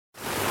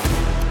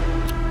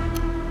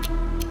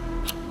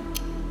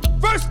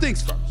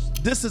things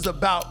first. This is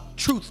about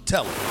truth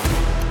telling.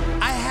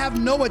 I have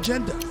no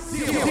agenda.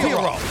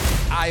 Zero.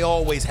 I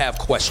always have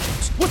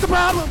questions. What's the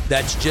problem?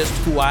 That's just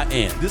who I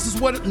am. This is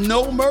what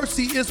No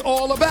Mercy is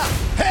all about.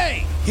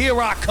 Hey,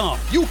 here I come.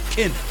 You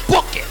can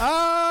book it.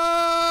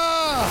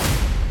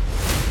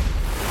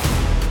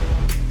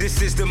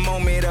 This is the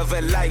moment of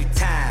a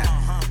lifetime.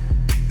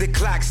 The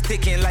clock's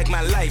ticking like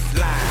my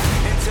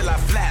lifeline. Until I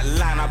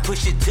flatline, I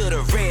push it to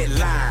the red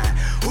line.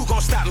 Who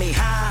gon' stop me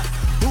high?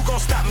 Who gon'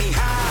 stop me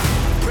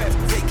high?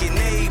 Breathtaking,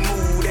 a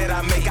move that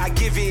I make. I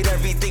give it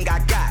everything I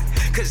got.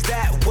 Cause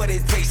that's what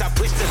it takes. I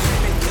push the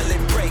limit till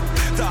it break.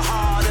 The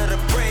heart of the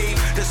brave.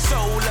 The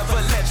soul of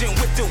a legend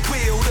with the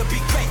will to be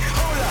great.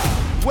 Hold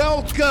up.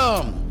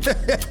 Welcome.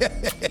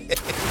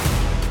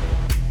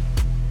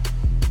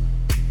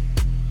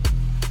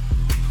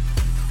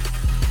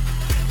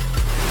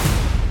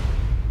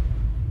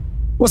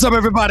 What's up,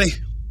 everybody?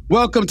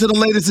 Welcome to the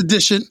latest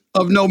edition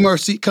of No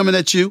Mercy, coming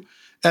at you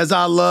as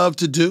I love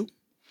to do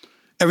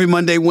every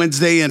Monday,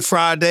 Wednesday, and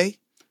Friday.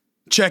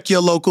 Check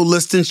your local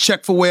listings,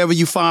 check for wherever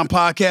you find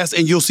podcasts,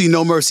 and you'll see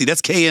No Mercy.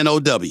 That's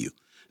K-N-O-W.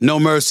 No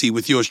Mercy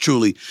with yours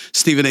truly,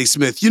 Stephen A.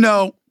 Smith. You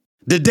know,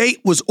 the date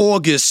was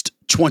August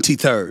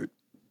 23rd,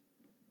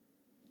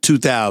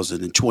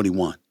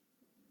 2021.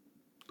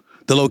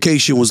 The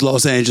location was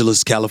Los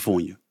Angeles,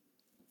 California.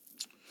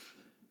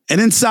 And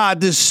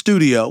inside this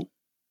studio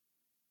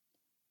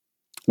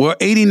were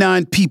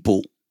 89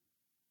 people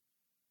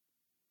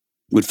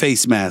with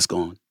face masks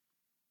on.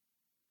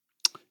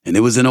 And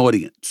it was an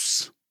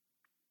audience.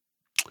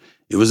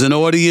 It was an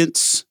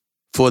audience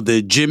for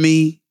the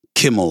Jimmy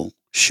Kimmel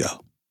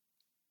Show.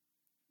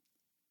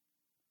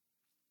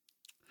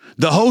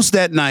 The host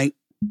that night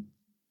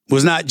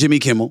was not Jimmy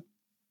Kimmel.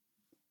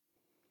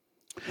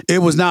 It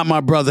was not my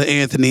brother,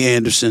 Anthony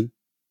Anderson.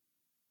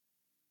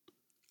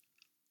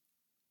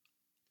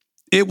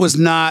 It was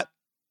not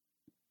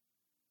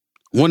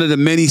one of the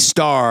many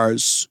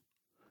stars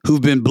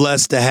who've been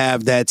blessed to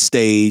have that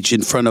stage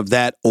in front of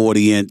that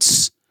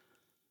audience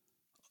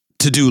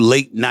to do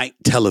late night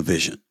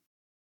television.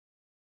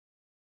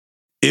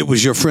 It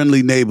was your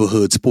friendly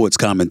neighborhood sports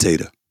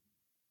commentator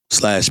 /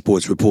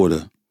 sports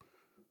reporter,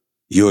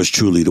 yours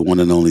truly, the one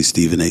and only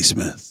Stephen A.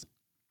 Smith.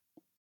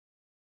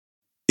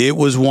 It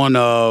was one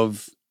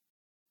of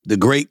the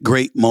great,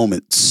 great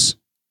moments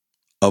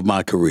of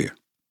my career.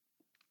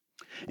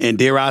 And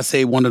dare I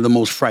say, one of the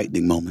most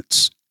frightening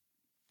moments.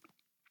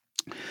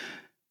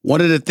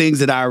 One of the things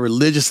that I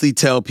religiously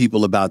tell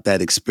people about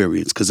that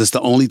experience, because it's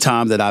the only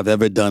time that I've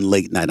ever done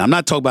late night. I'm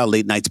not talking about a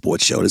late night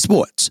sports show, the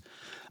sports.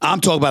 I'm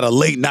talking about a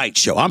late night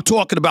show. I'm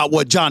talking about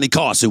what Johnny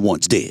Carson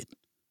once did.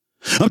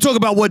 I'm talking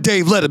about what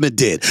Dave Letterman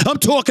did. I'm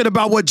talking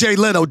about what Jay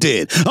Leno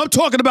did. I'm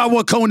talking about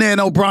what Conan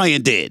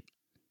O'Brien did.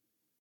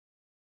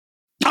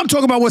 I'm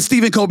talking about what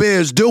Stephen Colbert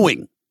is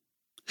doing.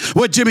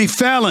 What Jimmy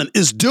Fallon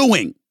is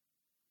doing.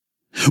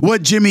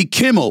 What Jimmy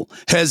Kimmel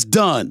has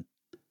done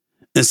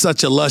in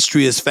such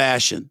illustrious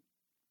fashion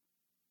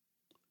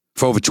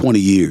for over 20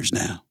 years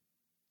now.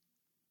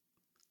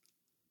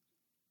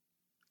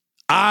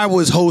 I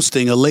was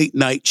hosting a late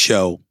night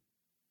show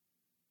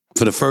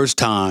for the first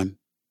time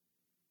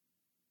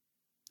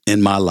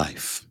in my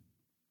life.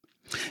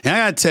 And I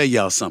got to tell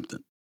y'all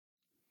something.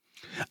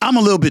 I'm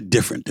a little bit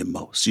different than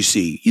most. You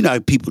see,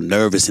 people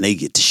nervous and they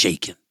get to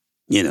shaking.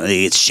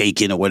 They get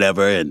shaking or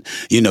whatever. And,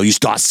 you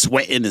start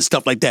sweating and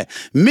stuff like that.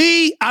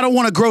 Me, I don't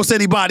want to gross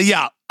anybody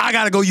out. I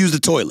got to go use the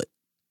toilet.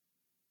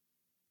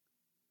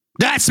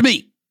 That's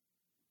me.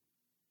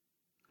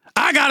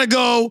 I got to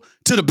go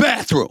to the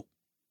bathroom.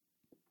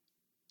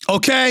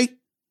 Okay?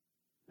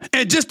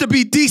 And just to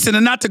be decent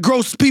and not to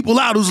gross people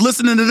out who's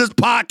listening to this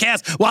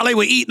podcast while they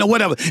were eating or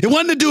whatever. It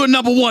wasn't to do a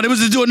number one. It was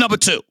to do a number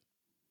two.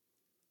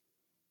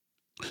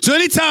 So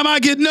anytime I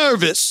get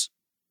nervous,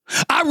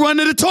 I run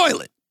to the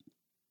toilet.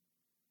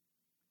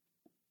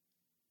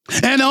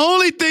 And the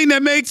only thing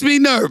that makes me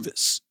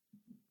nervous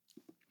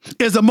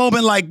is a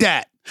moment like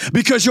that,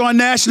 because you're on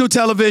national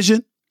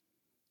television.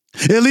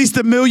 At least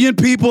 1 million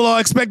people are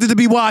expected to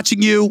be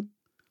watching you.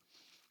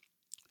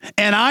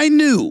 And I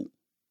knew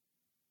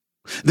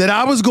that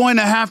I was going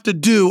to have to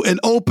do an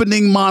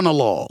opening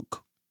monologue.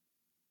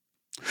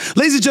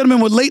 Ladies and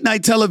gentlemen, with late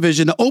night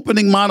television, the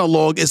opening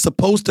monologue is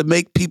supposed to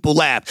make people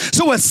laugh.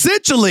 So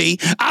essentially,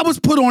 I was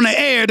put on the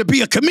air to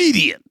be a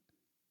comedian.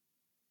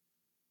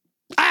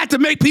 I had to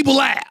make people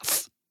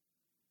laugh.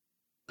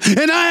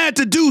 And I had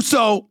to do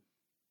so.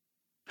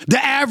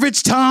 The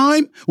average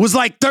time was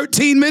like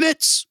 13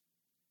 minutes.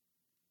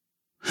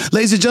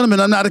 Ladies and gentlemen,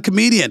 I'm not a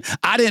comedian.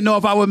 I didn't know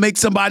if I would make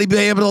somebody be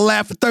able to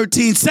laugh for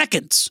 13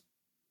 seconds.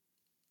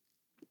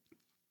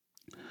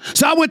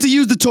 So I went to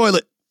use the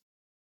toilet.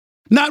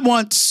 Not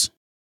once,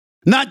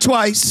 not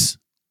twice,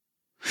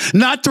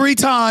 not 3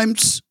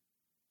 times,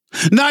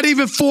 not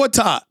even 4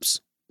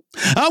 times.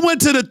 I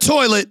went to the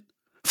toilet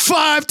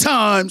 5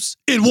 times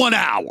in 1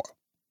 hour.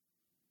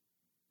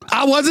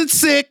 I wasn't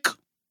sick.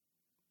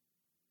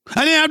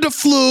 I didn't have the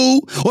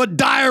flu or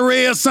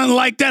diarrhea or something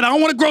like that. I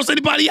don't want to gross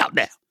anybody out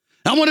now.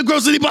 I don't want to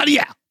gross anybody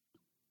out.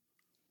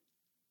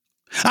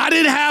 I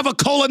didn't have a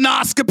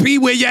colonoscopy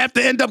where you have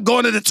to end up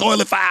going to the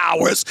toilet for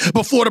hours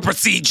before the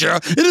procedure.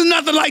 It is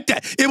nothing like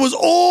that. It was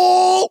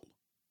all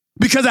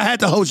because I had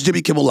to host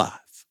Jimmy Kimmel Live.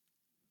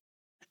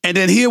 And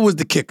then here was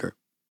the kicker.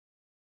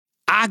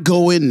 I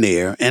go in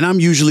there, and I'm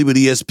usually with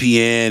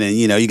ESPN, and,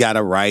 you got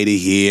a writer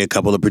here, a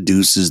couple of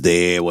producers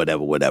there,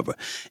 whatever.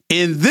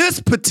 In this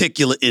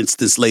particular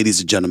instance, ladies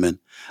and gentlemen,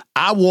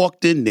 I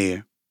walked in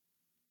there.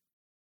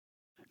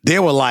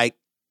 There were like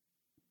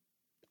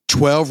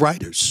 12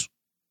 writers.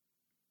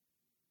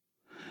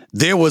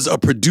 There was a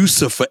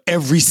producer for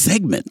every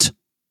segment.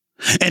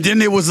 And then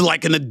there was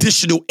like an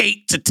additional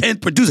 8 to 10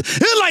 producers.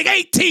 It was like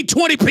 18,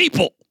 20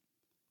 people.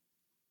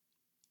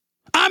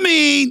 I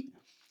mean,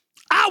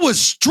 I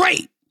was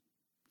straight.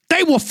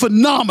 They were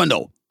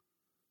phenomenal.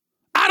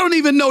 I don't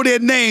even know their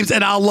names,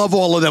 and I'll love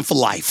all of them for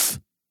life.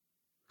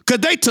 Because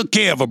they took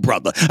care of a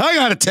brother. I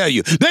got to tell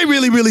you, they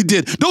really, really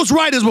did. Those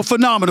writers were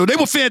phenomenal. They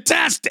were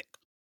fantastic.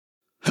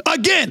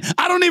 Again,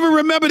 I don't even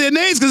remember their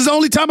names because it's the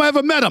only time I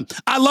ever met them.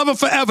 I love him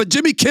forever.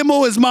 Jimmy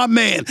Kimmel is my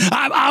man.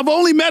 I've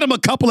only met him a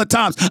couple of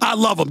times. I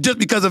love him just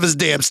because of his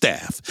damn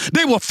staff.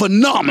 They were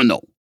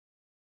phenomenal.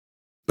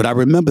 But I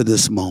remember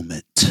this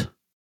moment.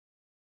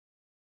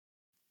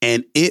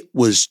 And it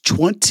was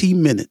 20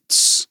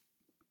 minutes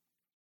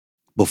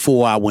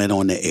before I went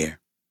on the air.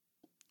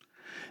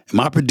 And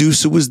my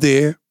producer was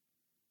there,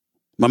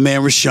 my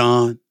man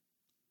Rashawn,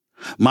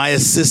 my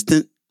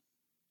assistant,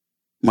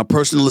 my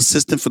personal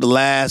assistant for the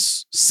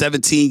last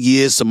 17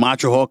 years,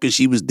 Sumatra Hawkins,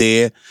 she was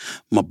there.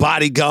 My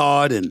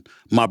bodyguard and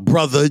my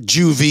brother,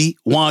 Juvie,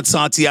 Juan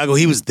Santiago,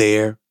 he was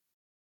there.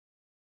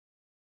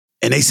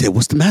 And they said,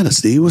 "What's the matter,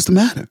 Steve? What's the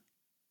matter?"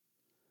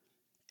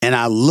 And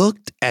I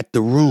looked at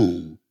the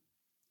room,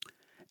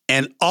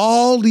 and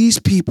all these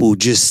people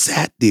just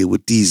sat there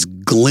with these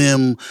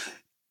glim,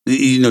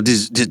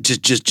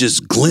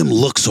 just glim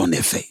looks on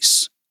their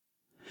face.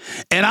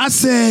 And I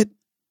said,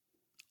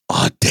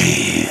 "Oh,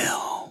 damn.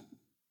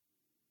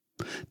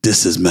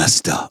 This is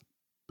messed up."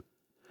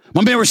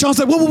 My man Rashawn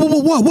said,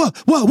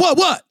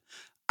 What?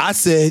 I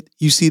said,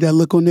 "You see that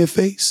look on their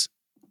face?"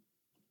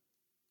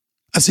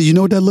 I said, "You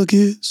know what that look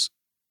is?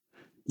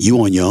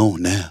 You on your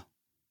own now."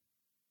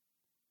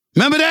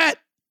 Remember that?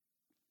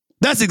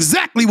 That's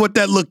exactly what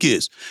that look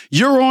is.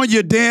 You're on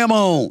your damn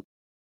own.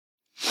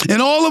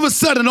 And all of a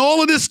sudden,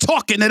 all of this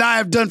talking that I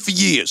have done for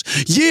years.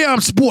 Yeah,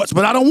 I'm sports,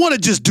 but I don't want to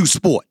just do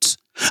sports.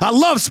 I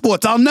love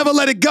sports. I'll never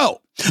let it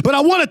go. But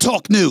I want to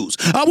talk news.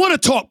 I want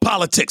to talk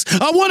politics.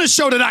 I want to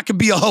show that I can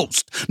be a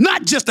host,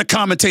 not just a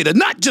commentator,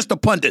 not just a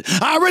pundit.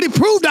 I already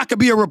proved I could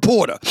be a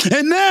reporter.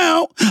 And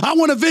now I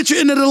want to venture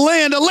into the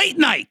land of late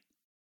night.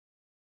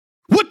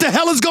 What the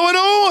hell is going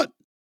on?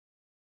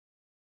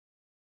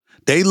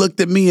 They looked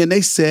at me and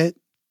they said,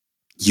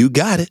 "You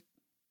got it.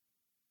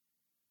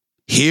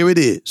 Here it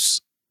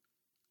is."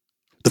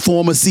 The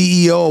former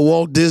CEO of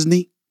Walt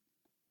Disney,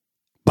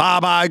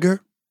 Bob Iger,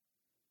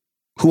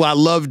 who I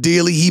love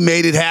dearly, he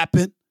made it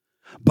happen.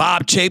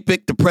 Bob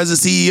Chapek, the present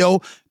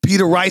CEO,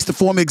 Peter Rice, the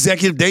former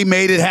executive, they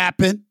made it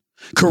happen.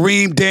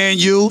 Kareem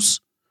Daniels,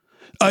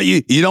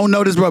 you don't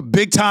know this, but a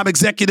big-time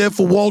executive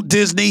for Walt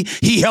Disney.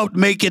 He helped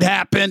make it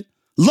happen.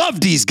 Love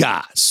these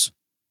guys.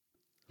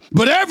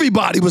 But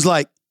everybody was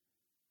like,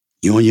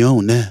 "You're on your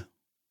own now.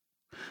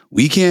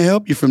 We can't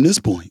help you from this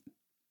point."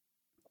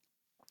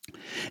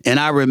 And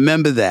I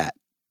remember that.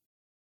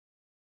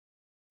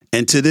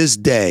 And to this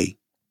day,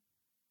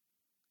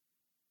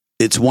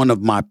 it's one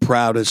of my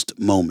proudest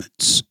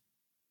moments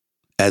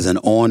as an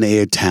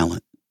on-air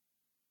talent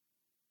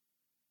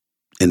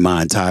in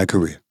my entire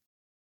career.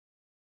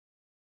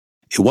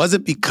 It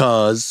wasn't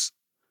because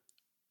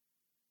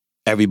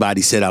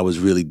everybody said I was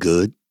really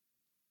good.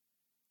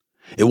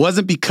 It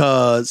wasn't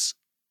because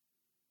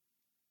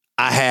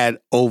I had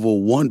over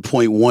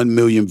 1.1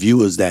 million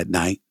viewers that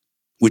night,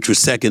 which was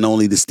second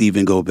only to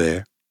Stephen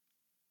Gobert.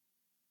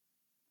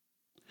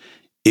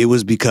 It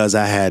was because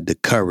I had the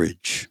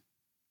courage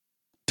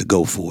to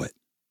go for it.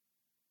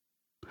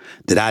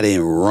 That I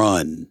didn't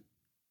run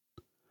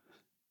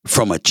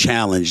from a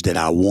challenge that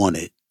I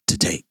wanted to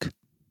take.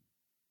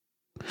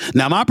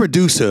 Now, my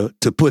producer,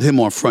 to put him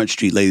on Front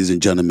Street, ladies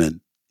and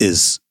gentlemen,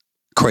 is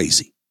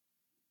crazy.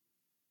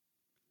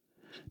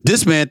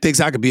 This man thinks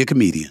I could be a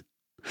comedian.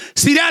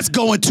 See, that's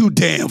going too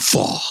damn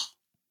far.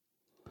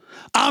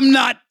 I'm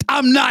not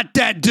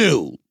that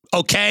dude,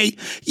 okay?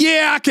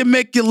 Yeah, I can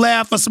make you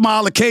laugh or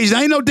smile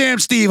occasionally. I ain't no damn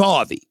Steve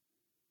Harvey.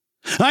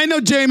 I ain't no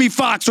Jamie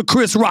Foxx or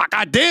Chris Rock.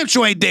 I damn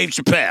sure ain't Dave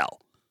Chappelle.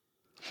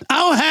 I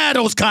don't have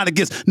those kind of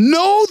gifts.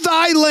 Know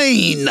thy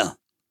lane.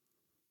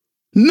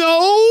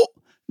 Know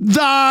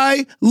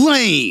thy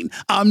lane.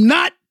 I'm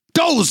not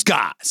those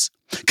guys.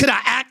 Could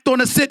I act on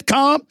a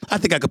sitcom? I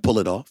think I could pull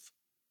it off.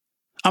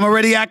 I'm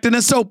already acting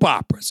in soap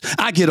operas.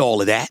 I get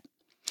all of that.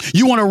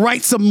 You want to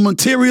write some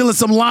material and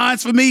some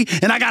lines for me,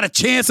 and I got a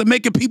chance of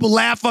making people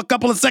laugh for a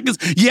couple of seconds?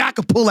 Yeah, I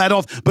could pull that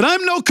off, but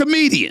I'm no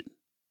comedian.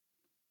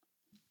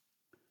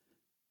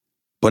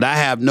 But I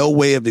have no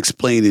way of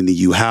explaining to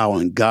you how,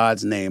 in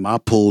God's name, I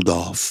pulled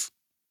off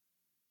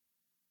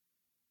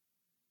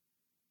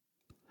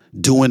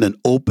doing an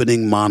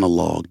opening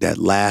monologue that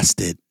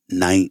lasted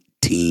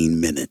 19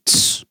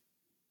 minutes.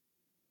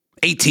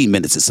 18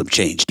 minutes and some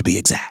change, to be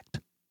exact.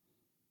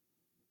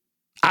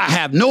 I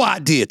have no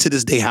idea to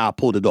this day how I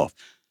pulled it off,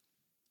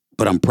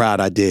 but I'm proud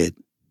I did.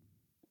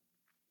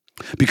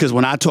 Because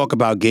when I talk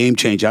about game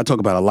changer, I talk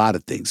about a lot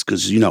of things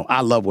because,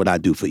 I love what I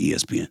do for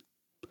ESPN.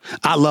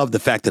 I love the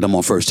fact that I'm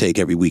on First Take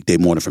every weekday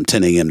morning from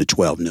 10 a.m. to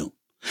 12 noon.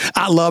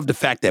 I love the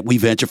fact that we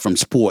venture from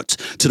sports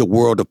to the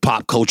world of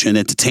pop culture and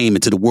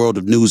entertainment, to the world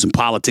of news and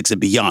politics and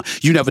beyond.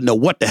 You never know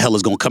what the hell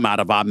is going to come out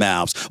of our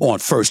mouths on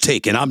First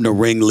Take, and I'm the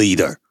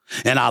ringleader.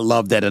 And I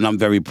love that, and I'm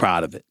very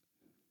proud of it.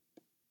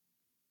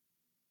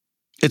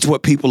 It's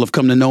what people have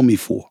come to know me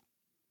for.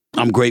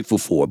 I'm grateful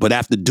for it. But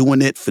after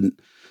doing it, for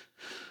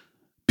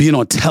being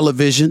on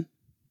television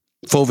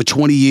for over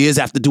 20 years,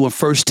 after doing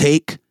First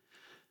Take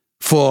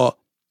for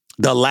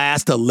the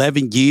last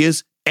 11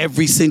 years,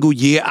 every single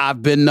year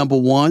I've been number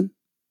one,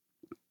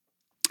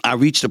 I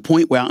reached a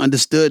point where I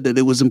understood that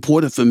it was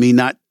important for me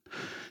not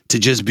to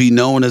just be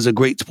known as a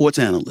great sports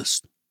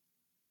analyst.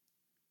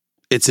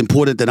 It's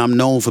important that I'm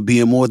known for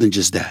being more than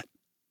just that.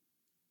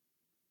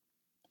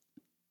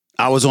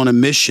 I was on a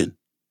mission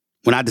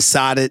when I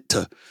decided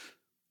to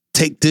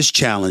take this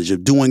challenge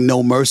of doing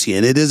No Mercy,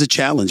 and it is a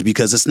challenge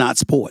because it's not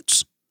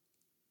sports.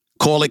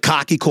 Call it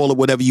cocky, call it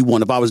whatever you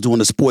want. If I was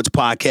doing a sports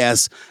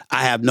podcast,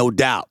 I have no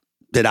doubt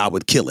that I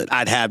would kill it.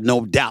 I'd have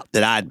no doubt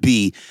that I'd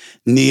be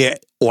near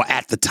or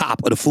at the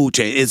top of the food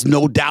chain. It's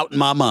no doubt in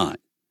my mind.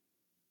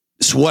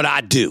 It's what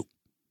I do.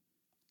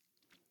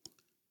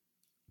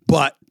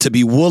 But to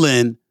be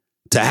willing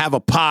to have a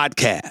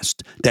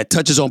podcast that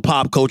touches on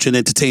pop culture and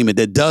entertainment,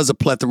 that does a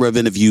plethora of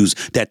interviews,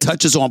 that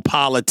touches on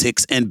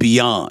politics and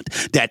beyond,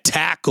 that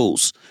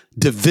tackles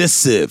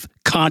divisive,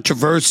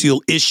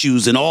 controversial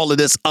issues and all of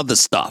this other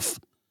stuff.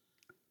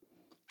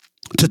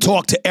 To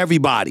talk to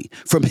everybody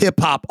from hip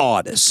hop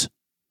artists,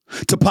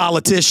 to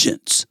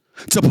politicians,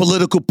 to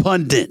political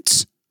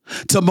pundits,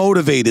 to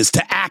motivators, to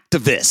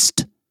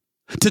activists,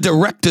 to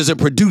directors and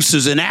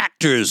producers and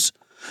actors,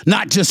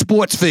 not just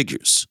sports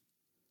figures.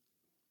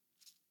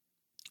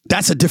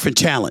 That's a different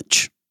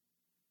challenge.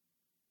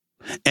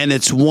 And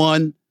it's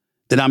one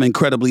that I'm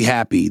incredibly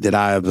happy that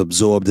I have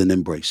absorbed and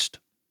embraced.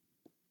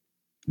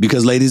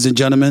 Because, ladies and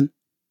gentlemen,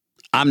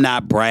 I'm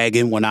not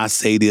bragging when I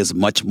say there's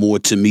much more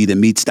to me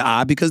than meets the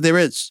eye, because there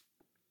is.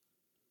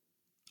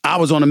 I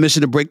was on a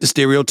mission to break the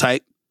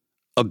stereotype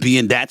of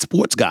being that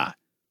sports guy.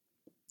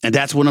 And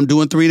that's what I'm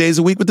doing 3 days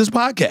a week with this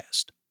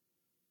podcast.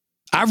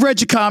 I've read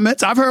your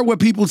comments. I've heard what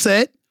people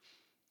said.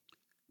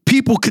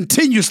 People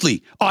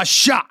continuously are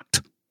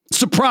shocked,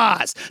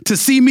 surprised to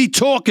see me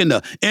talking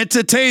to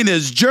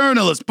entertainers,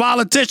 journalists,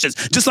 politicians,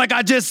 just like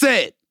I just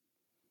said.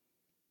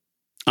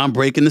 I'm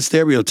breaking the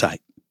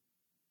stereotype.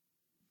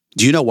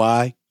 Do you know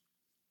why?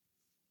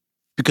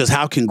 Because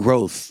how can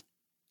growth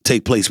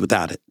take place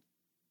without it?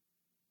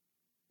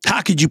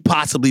 How could you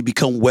possibly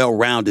become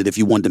well-rounded if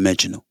you're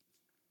one-dimensional?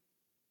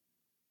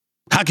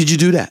 How could you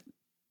do that?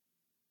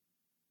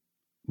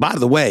 By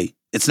the way,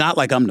 it's not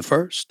like I'm the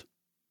first.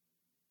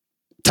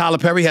 Tyler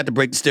Perry had to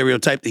break the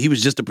stereotype that he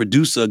was just a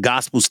producer of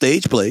gospel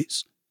stage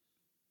plays.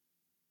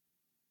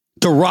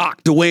 The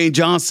Rock, Dwayne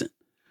Johnson,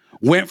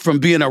 went from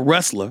being a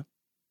wrestler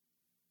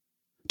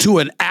to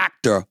an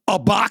actor, a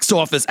box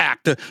office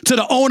actor, to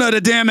the owner of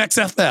the damn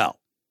XFL.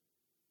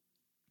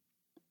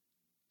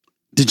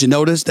 Did you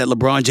notice that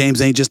LeBron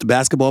James ain't just a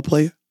basketball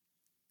player,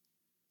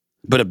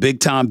 but a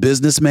big-time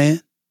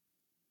businessman,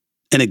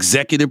 an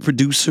executive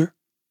producer?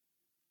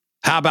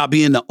 How about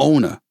being the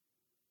owner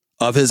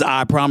of his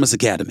I Promise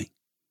Academy?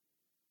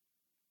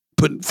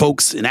 Putting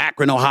folks in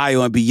Akron,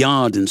 Ohio and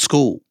beyond in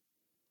school.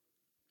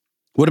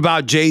 What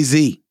about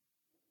Jay-Z?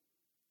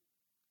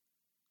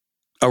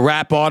 A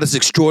rap artist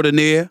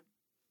extraordinaire,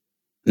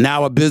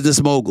 now a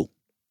business mogul.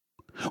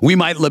 We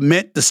might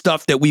lament the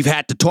stuff that we've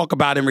had to talk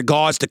about in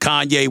regards to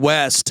Kanye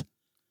West.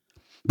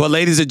 But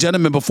ladies and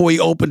gentlemen, before he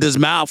opened his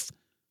mouth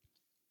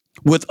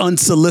with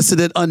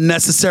unsolicited,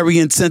 unnecessary,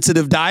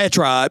 insensitive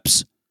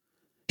diatribes,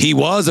 he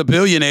was a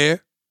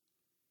billionaire.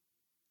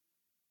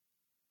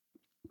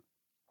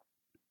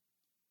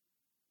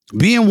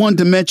 Being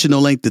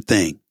one-dimensional ain't the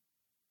thing.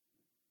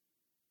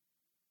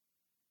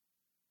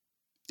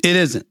 It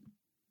isn't.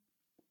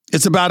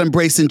 It's about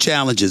embracing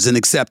challenges and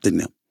accepting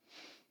them.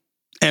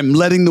 And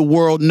letting the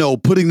world know,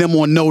 putting them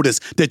on notice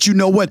that, you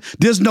know what,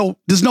 there's no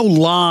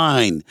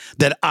line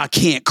that I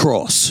can't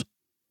cross.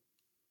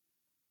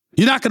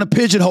 You're not going to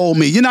pigeonhole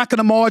me. You're not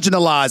going to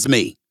marginalize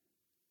me.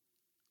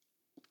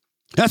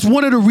 That's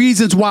one of the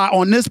reasons why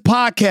on this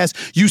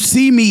podcast, you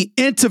see me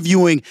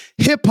interviewing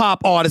hip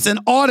hop artists and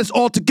artists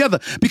altogether,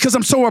 because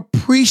I'm so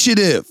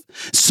appreciative,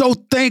 so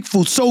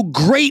thankful, so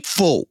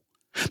grateful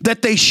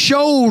that they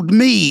showed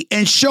me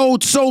and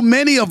showed so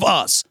many of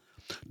us.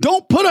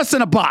 Don't put us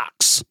in a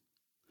box.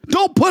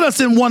 Don't put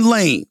us in one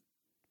lane.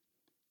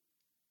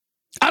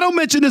 I don't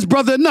mention this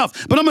brother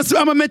enough, but I'm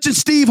going to mention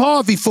Steve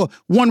Harvey for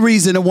one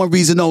reason and one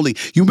reason only.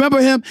 You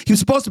remember him? He was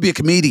supposed to be a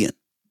comedian.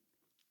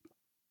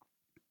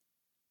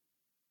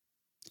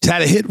 He's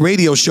had a hit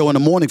radio show in the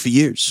morning for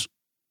years.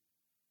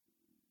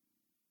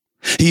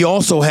 He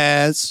also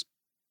had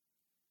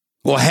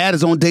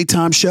his own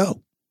daytime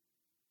show.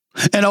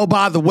 And oh,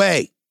 by the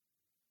way,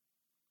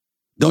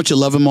 don't you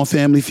love him on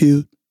Family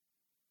Feud?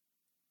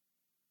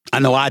 I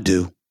know I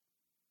do.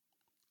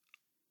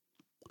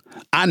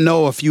 I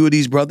know a few of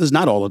these brothers,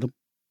 not all of them.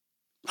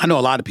 I know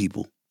a lot of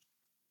people.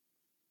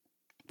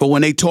 But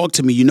when they talk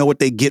to me, you know what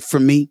they get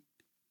from me?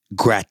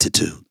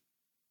 Gratitude.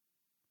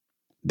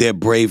 Their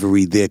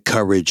bravery, their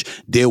courage,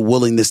 their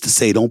willingness to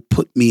say, don't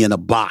put me in a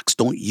box.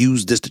 Don't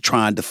use this to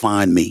try and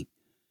define me.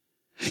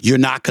 You're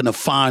not going to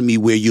find me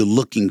where you're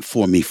looking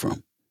for me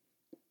from.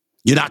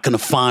 You're not going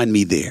to find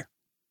me there,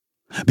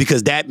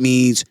 because that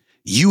means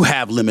you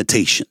have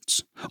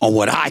limitations on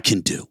what I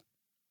can do.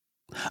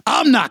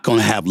 I'm not going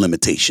to have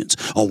limitations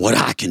on what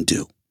I can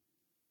do.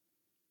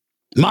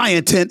 My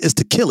intent is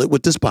to kill it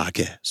with this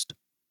podcast.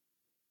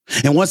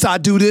 And once I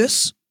do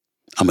this,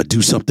 I'm going to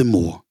do something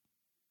more.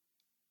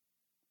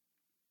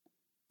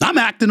 I'm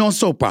acting on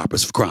soap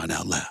operas, for crying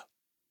out loud.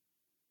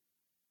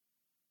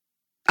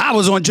 I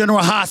was on General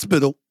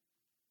Hospital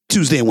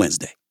Tuesday and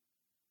Wednesday.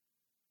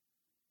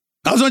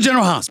 I was on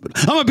General Hospital.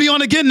 I'm going to be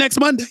on again next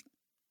Monday.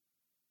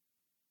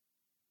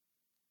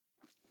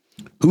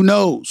 Who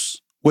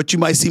knows what you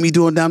might see me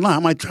doing down the line?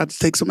 I might try to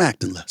take some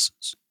acting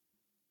lessons.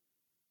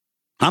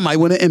 I might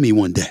win an Emmy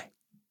one day.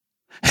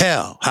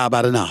 Hell, how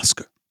about an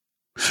Oscar?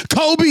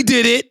 Kobe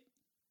did it.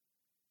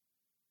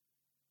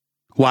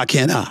 Why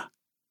can't I?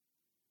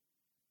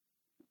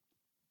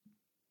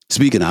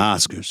 Speaking of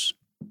Oscars,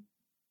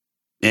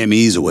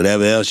 Emmys or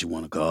whatever else you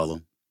want to call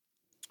them,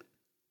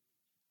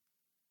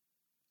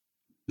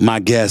 my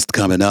guest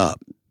coming up,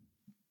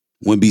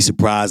 wouldn't be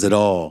surprised at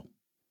all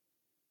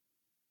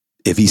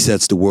if he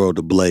sets the world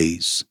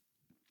ablaze.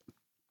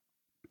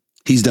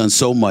 He's done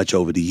so much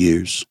over the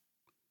years.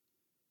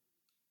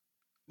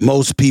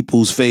 Most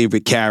people's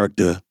favorite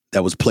character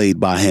that was played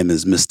by him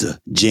is Mr.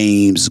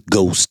 James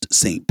Ghost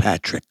St.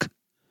 Patrick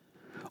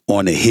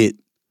on the hit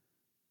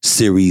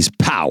series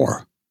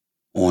Power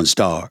on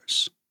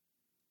Stars.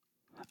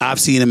 I've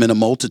seen him in a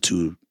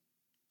multitude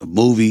of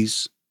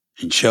movies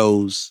and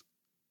shows.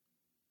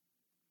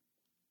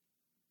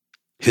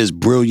 His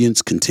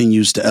brilliance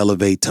continues to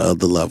elevate to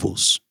other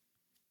levels.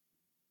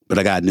 But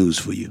I got news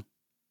for you.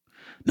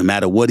 No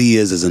matter what he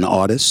is as an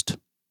artist,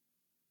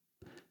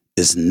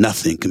 it's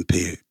nothing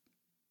compared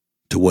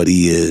to what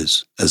he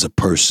is as a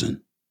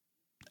person,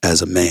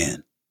 as a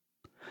man.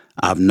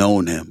 I've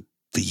known him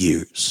for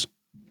years.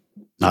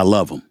 I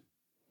love him.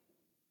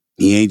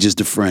 He ain't just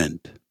a friend.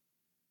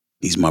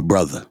 He's my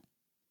brother.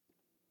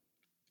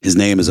 His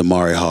name is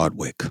Omari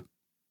Hardwick.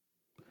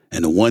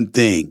 And the one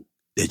thing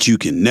that you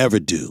can never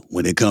do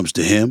when it comes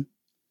to him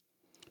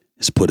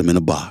is put him in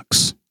a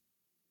box.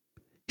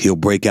 He'll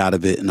break out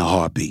of it in a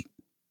heartbeat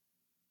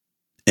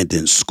and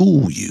then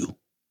school you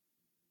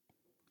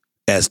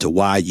as to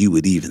why you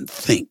would even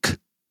think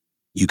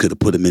you could have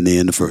put him in there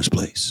in the first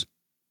place.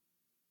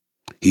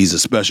 He's a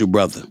special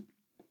brother.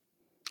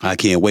 I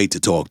can't wait to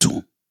talk to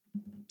him.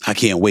 I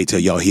can't wait till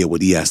y'all hear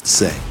what he has to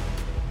say.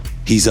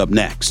 He's up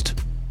next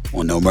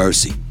on No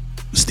Mercy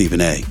with Stephen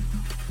A.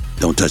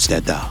 Don't touch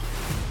that dial.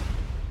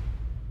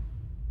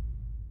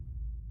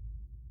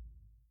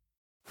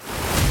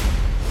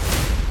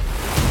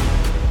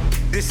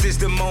 This is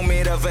the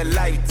moment of a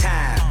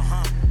lifetime.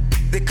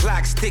 The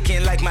clock's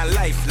ticking like my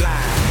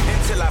lifeline.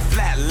 Until I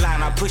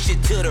flatline, I push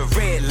it to the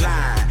red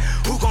line.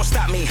 Who gon'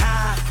 stop me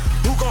high?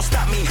 Who gon'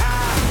 stop me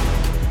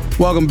high?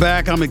 Welcome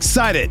back. I'm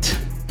ecstatic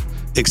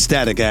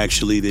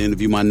actually, to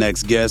interview my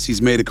next guest.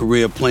 He's made a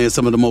career playing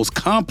some of the most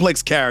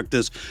complex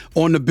characters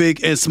on the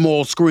big and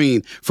small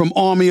screen, from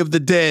Army of the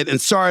Dead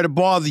and Sorry to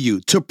Bother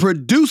You to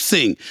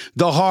producing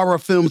the horror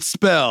film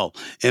Spell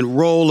and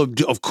role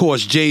of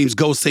course, James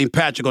Ghost St.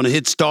 Patrick on the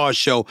hit Star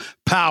show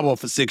Power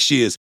for 6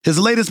 years. His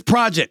latest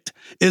project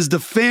is the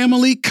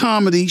family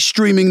comedy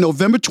streaming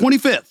November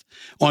 25th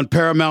on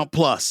Paramount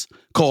Plus,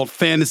 called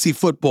Fantasy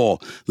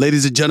Football.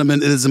 Ladies and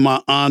gentlemen, it is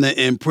my honor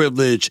and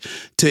privilege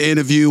to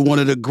interview one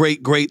of the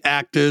great, great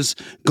actors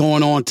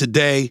going on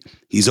today.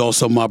 He's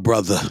also my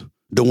brother,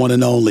 the one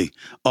and only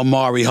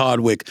Omari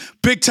Hardwick.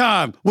 Big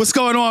time. What's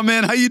going on,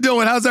 man? How you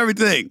doing? How's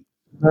everything?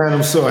 Man,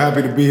 I'm so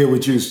happy to be here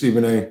with you,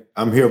 Stephen A.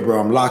 I'm here, bro.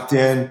 I'm locked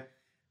in.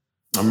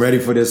 I'm ready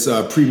for this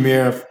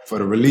premiere, for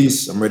the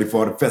release. I'm ready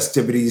for all the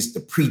festivities,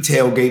 the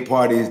pre-tailgate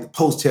parties, the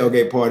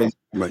post-tailgate parties.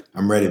 Right.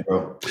 I'm ready,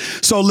 bro.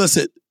 So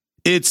listen,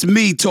 it's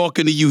me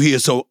talking to you here,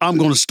 so I'm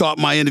going to start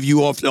my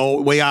interview off the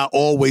way I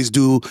always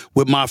do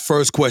with my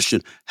first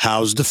question.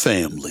 How's the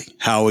family?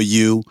 How are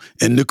you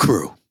and the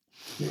crew?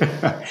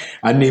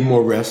 I need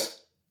more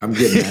rest. I'm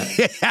getting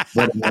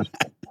that.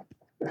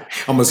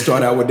 I'm going to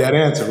start out with that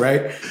answer,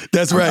 right?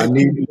 That's right. I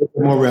need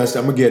more rest.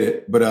 I'm going to get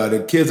it. But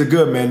the kids are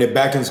good, man. They're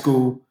back in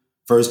school.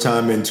 First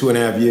time in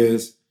 2.5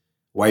 years.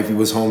 Wifey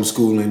was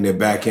homeschooling. They're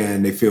back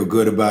in. They feel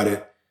good about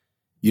it.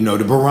 You know,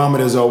 the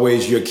barometer is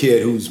always your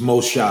kid who's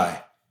most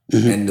shy.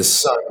 And the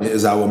son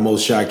is our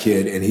most shy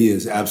kid, and he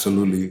is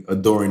absolutely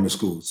adoring the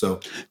school. So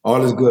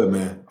all is good,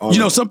 man.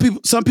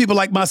 Some people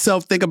like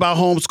myself think about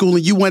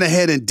homeschooling. You went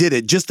ahead and did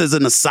it. Just as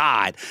an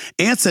aside,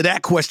 answer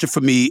that question for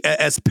me.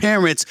 As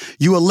parents,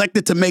 you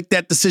elected to make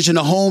that decision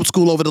to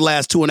homeschool over the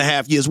last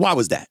 2.5 years. Why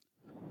was that?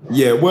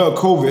 Yeah, well,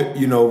 COVID,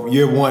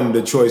 year one,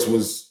 the choice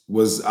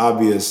was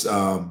obvious.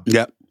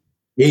 Yep.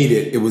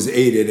 It was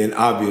aided and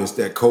obvious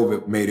that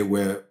COVID made it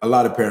where a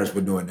lot of parents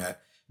were doing that.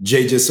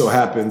 Jay just so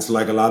happens,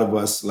 like a lot of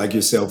us, like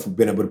yourself, who've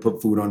been able to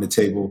put food on the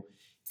table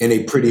in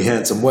a pretty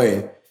handsome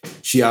way.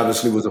 She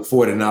obviously was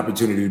afforded an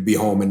opportunity to be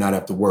home and not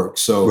have to work.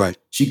 So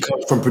She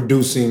comes from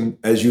producing,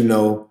 as you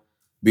know,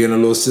 being a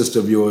little sister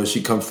of yours.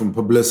 She comes from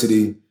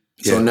publicity.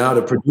 Yeah. So now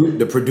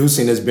the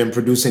producing has been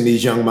producing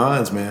these young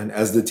minds, man,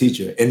 as the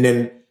teacher. And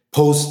then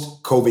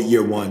post-COVID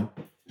year one,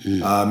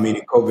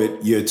 meaning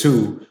COVID year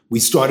two, we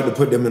started to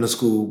put them in a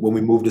school when we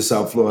moved to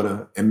South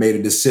Florida and made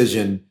a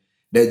decision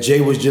that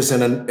Jay was just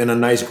in a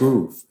nice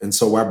groove. And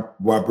so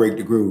why break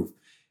the groove?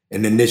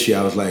 And then this year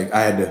I was like,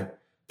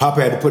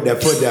 Papa had to put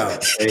that foot down.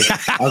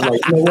 I was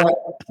like, you know what?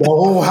 The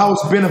whole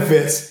house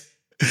benefits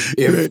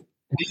if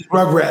these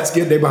rugrats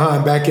get their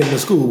behind back in the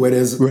school where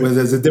there's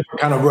a different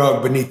kind of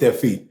rug beneath their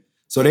feet.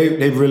 So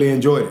they've really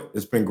enjoyed it.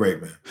 It's been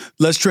great, man.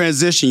 Let's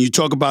transition. You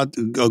talk about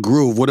a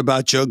groove. What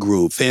about your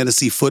groove?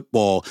 Fantasy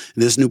football,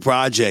 this new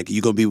project.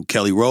 You're going to be with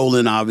Kelly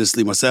Rowland,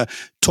 obviously,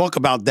 myself. Talk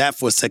about that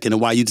for a second and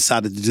why you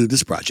decided to do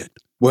this project.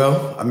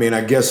 Well, I mean,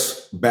 I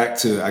guess it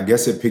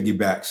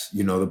piggybacks,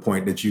 the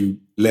point that you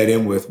led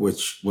in with,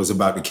 which was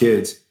about the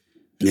kids.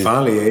 Yeah.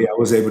 Finally, I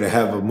was able to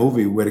have a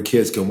movie where the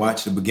kids can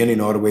watch the beginning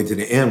all the way to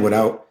the end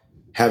without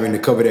having to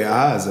cover their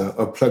eyes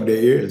or plug their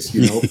ears,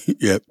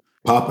 Yep.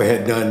 Papa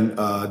had done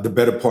the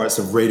better parts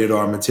of rated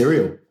R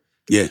material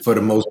for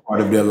the most part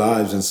of their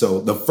lives. And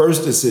so the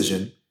first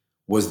decision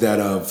was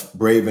that of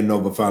Brave and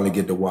Nova finally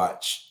get to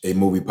watch a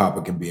movie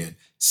Papa can be in.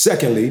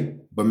 Secondly,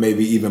 but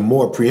maybe even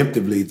more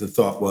preemptively, the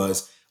thought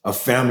was a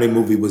family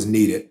movie was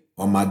needed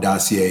on my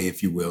dossier,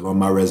 if you will, on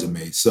my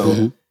resume.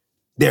 So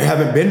there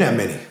haven't been that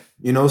many,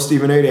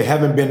 Stephen A., there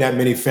haven't been that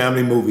many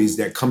family movies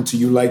that come to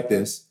you like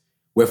this,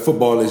 where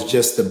football is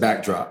just the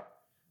backdrop.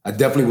 I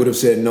definitely would have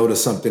said no to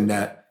something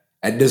that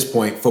at this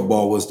point,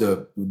 football was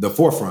the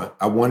forefront.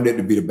 I wanted it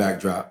to be the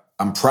backdrop.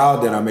 I'm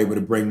proud that I'm able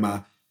to bring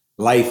my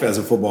life as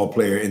a football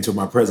player into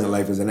my present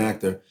life as an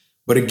actor.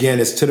 But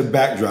again, it's to the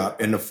backdrop.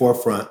 And the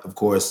forefront, of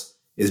course,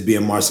 is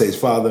being Marseille's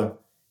father,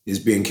 is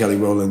being Kelly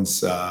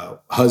Rowland's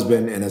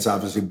husband, and it's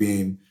obviously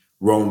being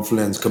Rome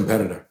Flynn's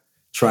competitor.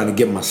 Trying to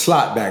get my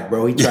slot back,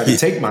 bro. He tried to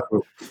take my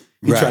group.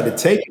 He tried to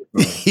take it,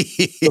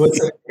 bro.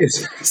 So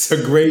it's a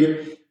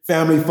great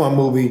family fun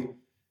movie.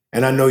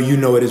 And I know you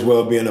know it as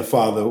well, being a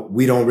father.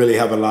 We don't really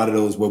have a lot of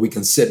those where we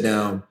can sit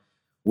down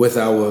with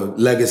our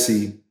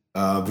legacy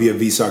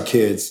vis-a-vis our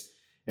kids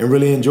and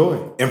really enjoy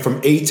it. And from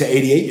 8 to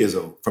 88 years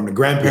old, from the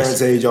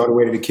grandparents' age all the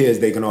way to the kids,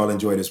 they can all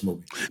enjoy this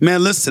movie.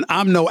 Man, listen,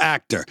 I'm no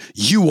actor.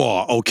 You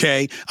are,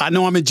 okay? I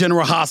know I'm in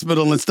General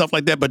Hospital and stuff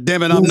like that, but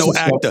damn it, I'm no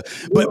actor.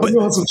 But I'm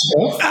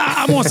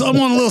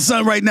on a little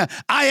something right now.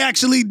 I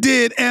actually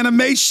did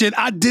animation.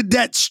 I did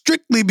that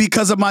strictly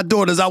because of my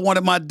daughters. I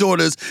wanted my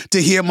daughters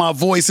to hear my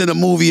voice in a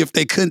movie if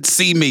they couldn't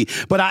see me.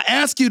 But I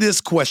ask you this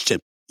question.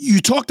 You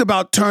talked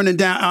about turning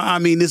down. I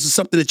mean, this is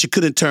something that you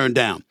couldn't turn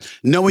down.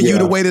 Knowing you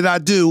the way that I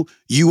do,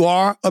 you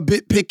are a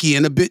bit picky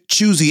and a bit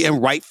choosy,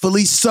 and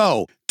rightfully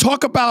so.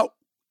 Talk about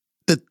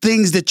the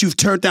things that you've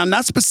turned down,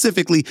 not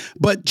specifically,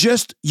 but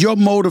just your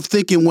mode of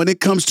thinking when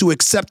it comes to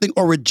accepting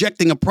or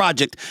rejecting a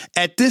project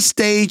at this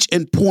stage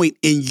and point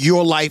in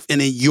your life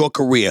and in your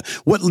career.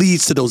 What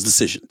leads to those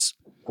decisions?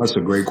 That's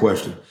a great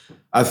question.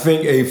 I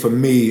think, for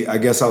me, I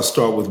guess I'll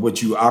start with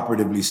what you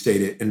operatively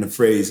stated in the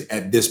phrase,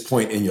 at this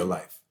point in your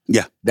life.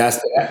 Yeah. That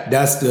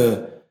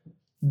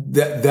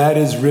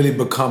has really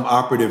become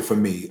operative for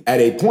me.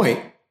 At a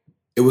point,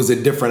 it was a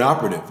different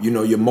operative.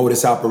 Your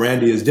modus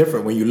operandi is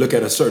different when you look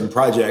at a certain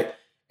project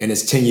and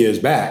it's 10 years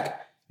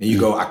back and you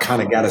go, I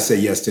kind of got to say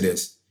yes to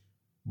this.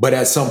 But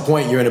at some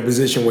point, you're in a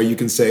position where you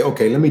can say,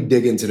 okay, let me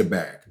dig into the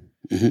bag.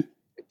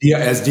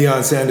 As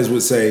Deion Sanders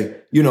would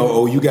say,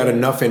 you got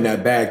enough in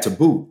that bag to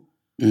boot.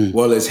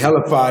 Well, as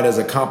hellified as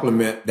a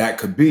compliment that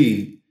could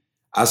be,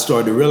 I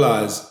started to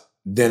realize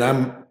then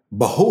I'm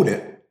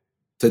beholden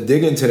to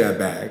dig into that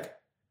bag.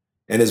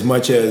 And as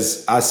much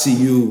as I see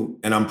you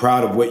and I'm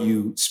proud of what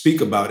you speak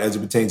about as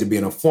it pertains to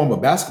being a former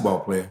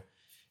basketball player,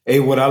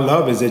 what I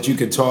love is that you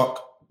can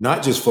talk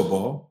not just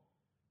football,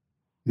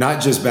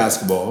 not just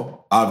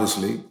basketball,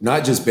 obviously,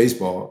 not just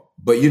baseball,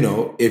 but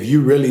if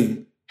you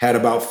really had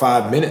about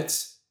 5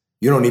 minutes,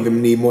 you don't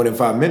even need more than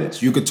 5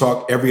 minutes. You could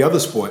talk every other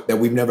sport that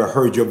we've never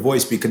heard your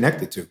voice be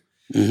connected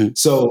to.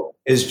 So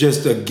it's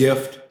just a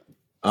gift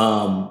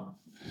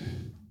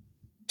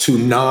to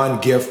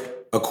non-gift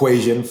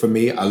equation for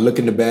me. I look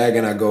in the bag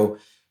and I go,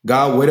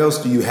 God, what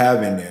else do you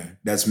have in there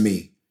that's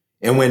me?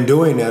 And when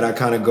doing that, I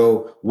kind of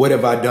go, what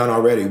have I done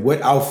already?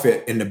 What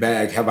outfit in the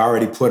bag have I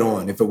already put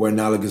on if it were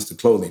analogous to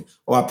clothing?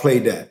 Oh, I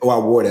played that. Oh, I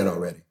wore that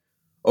already.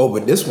 Oh,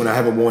 but this one, I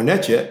haven't worn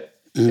that yet.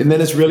 And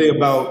then it's really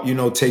about,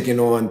 taking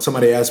on,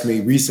 somebody asked me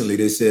recently,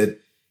 they said,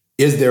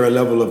 is there a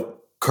level of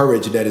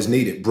courage that is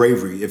needed,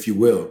 bravery, if you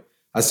will?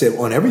 I said,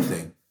 on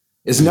everything.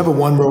 It's never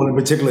one role in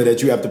particular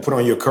that you have to put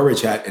on your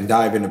courage hat and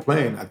dive into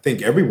playing. I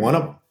think every one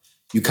of them,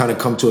 you kind of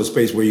come to a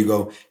space where you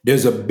go,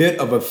 there's a bit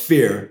of a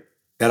fear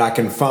that I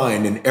can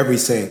find in every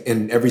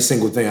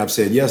single thing I've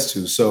said yes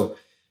to. So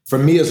for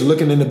me, it's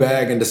looking in the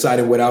bag and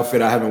deciding what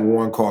outfit I haven't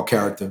worn called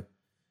character.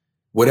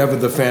 Whatever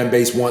the fan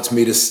base wants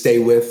me to stay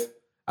with,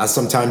 I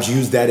sometimes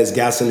use that as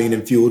gasoline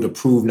and fuel to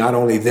prove not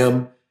only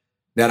them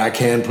that I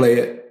can play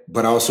it,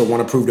 but I also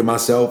want to prove to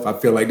myself. I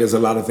feel like there's a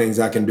lot of things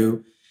I can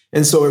do.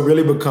 And so it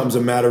really becomes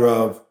a matter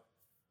of,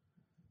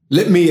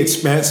 let me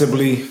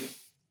expansively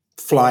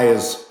fly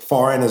as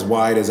far and as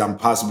wide as I'm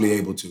possibly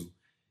able to.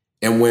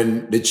 And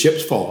when the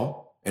chips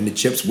fall, and the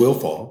chips will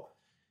fall,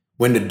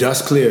 when the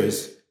dust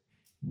clears,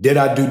 did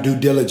I do due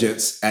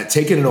diligence at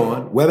taking it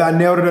on, whether I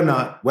nailed it or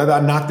not, whether I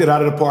knocked it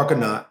out of the park or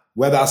not,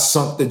 whether I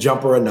sunk the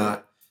jumper or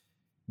not?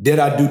 Did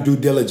I do due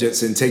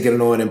diligence in taking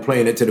it on and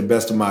playing it to the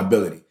best of my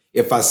ability?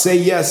 If I say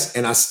yes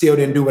and I still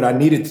didn't do what I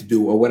needed to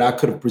do or what I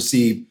could have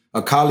perceived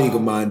a colleague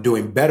of mine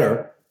doing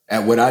better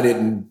at what I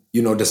didn't,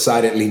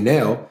 decidedly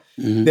nail,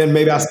 then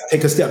maybe I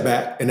take a step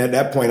back. And at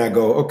that point I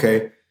go,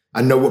 okay,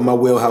 I know what my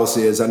wheelhouse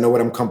is. I know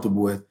what I'm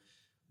comfortable with.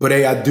 But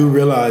hey, I do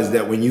realize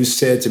that when you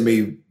said to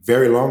me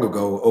very long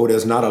ago, oh,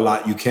 there's not a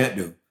lot you can't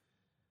do,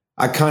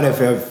 I kind of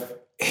have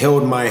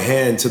held my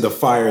hand to the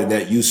fire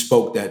that you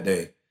spoke that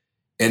day.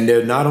 And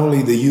they're not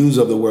only the yous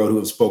of the world who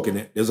have spoken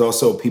it, there's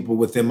also people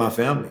within my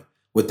family,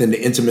 within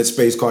the intimate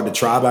space called the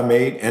tribe I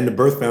made and the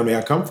birth family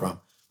I come from,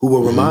 who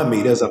will remind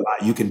me there's a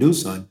lot you can do,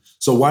 son.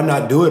 So why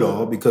not do it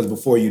all? Because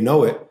before you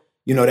know it,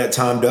 that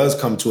time does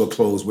come to a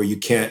close where you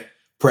can't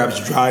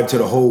perhaps drive to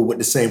the hole with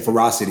the same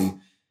ferocity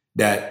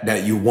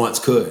that you once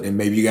could. And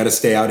maybe you got to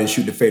stay out and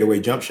shoot the fadeaway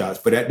jump shots.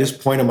 But at this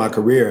point in my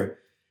career,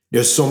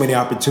 there's so many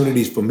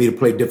opportunities for me to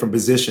play different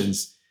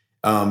positions.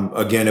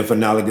 Again, if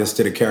analogous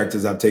to the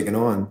characters I've taken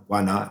on,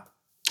 why not?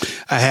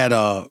 I had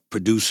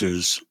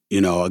producers,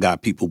 I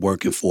got people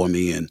working for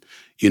me and,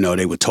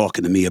 they were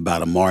talking to me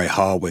about Omari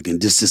Hardwick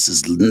and this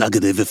is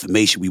nugget of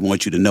information we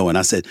want you to know. And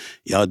I said,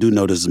 y'all do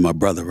know this is my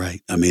brother,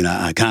 right? I mean,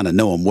 I kind of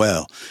know him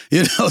well,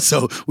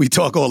 so we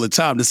talk all the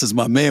time. This is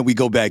my man. We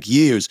go back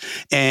years.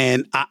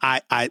 And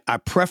I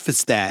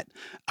preface that.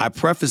 I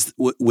preface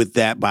with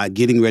that by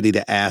getting ready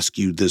to ask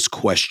you this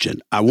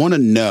question. I want to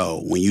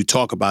know, when you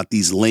talk about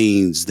these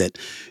lanes that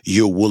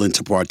you're willing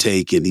to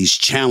partake in, these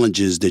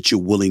challenges that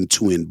you're willing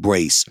to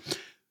embrace,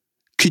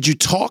 could you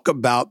talk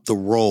about the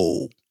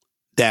role,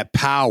 that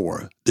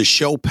power, the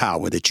show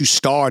power that you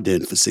starred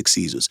in for 6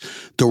 seasons,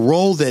 the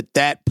role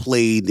that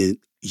played in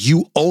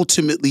you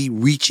ultimately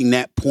reaching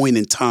that point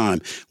in time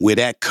where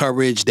that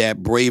courage,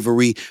 that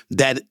bravery,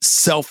 that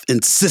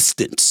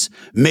self-insistence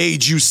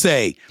made you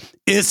say,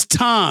 it's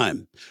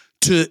time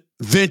to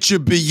venture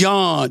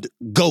beyond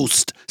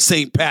Ghost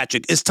St.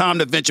 Patrick. It's time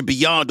to venture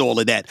beyond all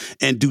of that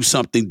and do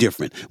something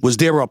different. Was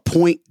there a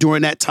point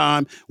during that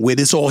time where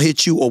this all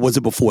hit you, or was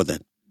it before then?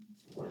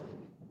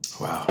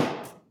 Wow.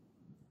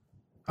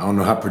 I don't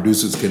know how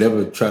producers could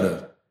ever try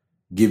to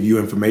give you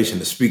information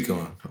to speak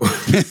on.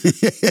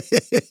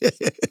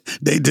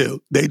 They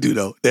do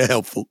though. They're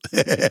helpful.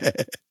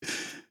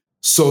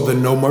 So the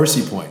No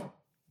Mercy point.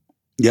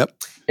 Yep.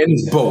 It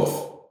is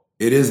both.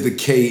 It is the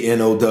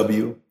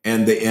KNOW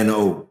and the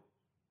NO.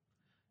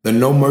 The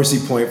No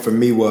Mercy point for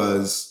me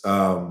was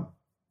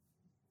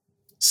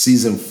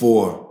season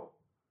 4.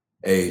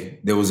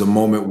 There was a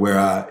moment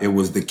where it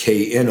was the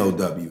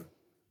KNOW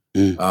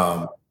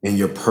in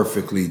your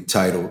perfectly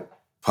titled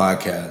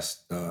podcast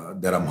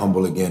that I'm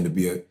humble again to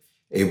be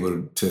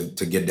able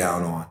to get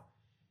down on.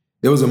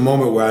 There was a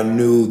moment where I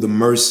knew the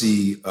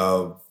mercy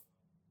of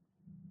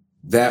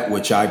that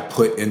which I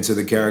put into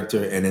the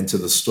character and into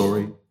the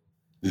story.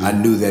 Mm-hmm. I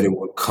knew that it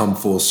would come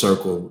full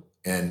circle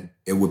and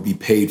it would be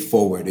paid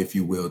forward, if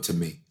you will, to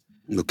me.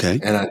 Okay.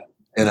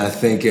 And I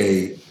think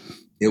it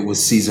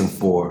was season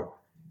 4,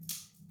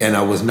 and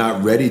I was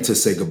not ready to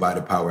say goodbye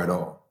to power at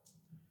all.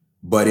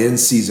 But in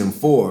season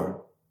 4,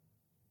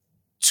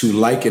 to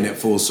liken it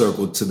full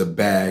circle to the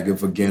bag,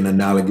 if again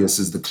analogous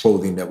is the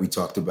clothing that we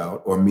talked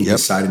about, or me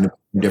deciding to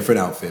put different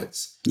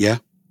outfits. Yeah.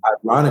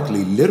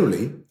 Ironically,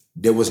 literally,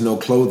 there was no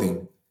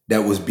clothing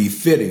that was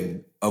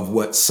befitting of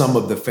what some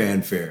of the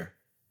fanfare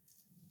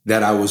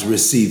that I was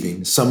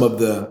receiving, some of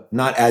the,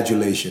 not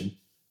adulation,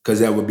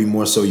 because that would be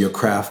more so your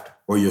craft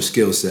or your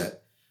skill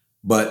set,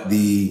 but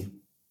the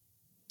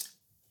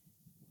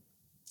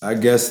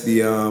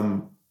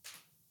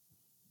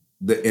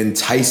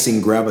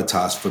enticing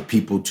gravitas for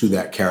people to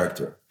that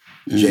character,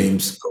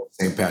 James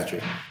St.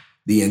 Patrick.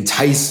 The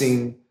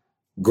enticing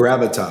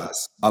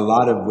gravitas, a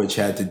lot of which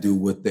had to do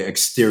with the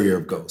exterior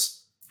of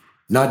Ghost,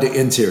 not the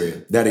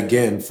interior. That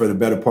again, for the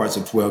better parts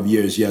of 12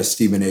 years, yes,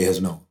 Stephen A. has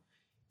known.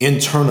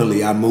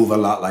 Internally, I move a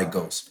lot like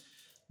Ghost.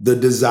 The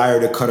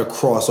desire to cut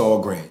across all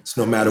grades,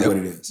 no matter what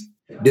it is.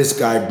 This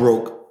guy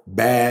broke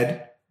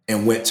bad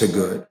and went to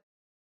good.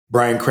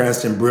 Bryan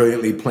Cranston,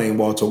 brilliantly playing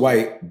Walter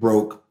White,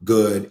 broke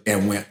good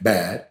and went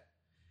bad.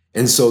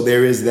 And so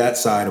there is that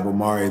side of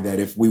Omari that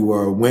if we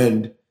were a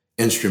wind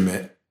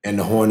instrument and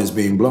the horn is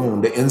being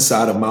blown, the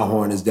inside of my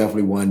horn is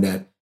definitely one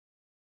that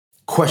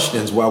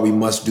questions why we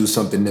must do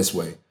something this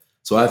way.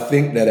 So I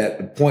think that at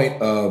the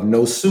point of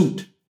no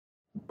suit,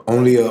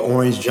 only an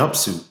orange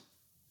jumpsuit,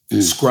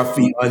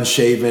 scruffy,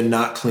 unshaven,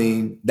 not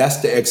clean,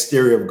 that's the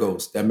exterior of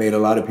Ghost that made a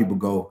lot of people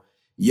go,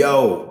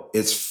 yo,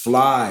 it's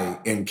fly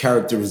in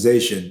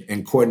characterization.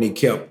 And Courtney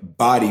Kemp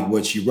bodied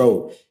what she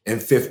wrote.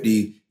 And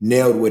 50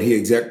 nailed what he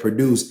exec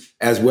produced,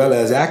 as well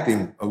as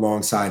acting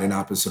alongside and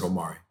opposite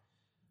Omari.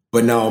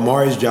 But now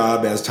Omari's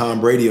job as Tom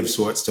Brady of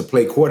sorts to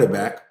play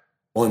quarterback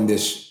on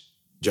this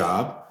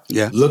job,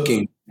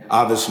 looking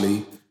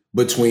obviously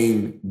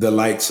between the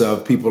likes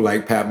of people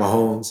like Pat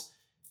Mahomes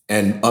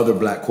and other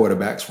black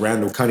quarterbacks,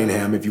 Randall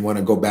Cunningham, if you want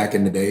to go back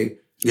in the day.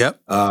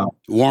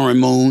 Warren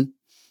Moon,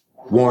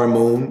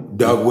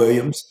 Doug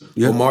Williams.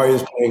 Omari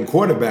is playing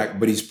quarterback,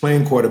 but he's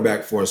playing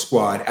quarterback for a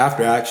squad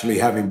after actually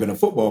having been a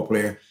football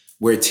player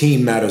where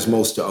team matters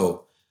most to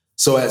O.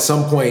 So at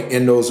some point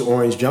in those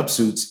orange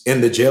jumpsuits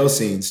in the jail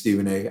scene,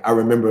 Stephen A., I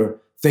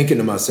remember thinking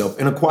to myself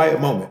in a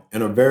quiet moment,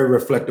 in a very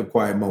reflective,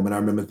 quiet moment, I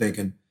remember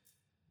thinking,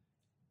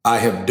 I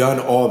have done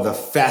all the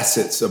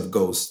facets of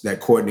Ghost that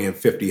Courtney and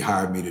 50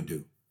 hired me to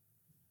do.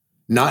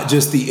 Not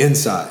just the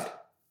inside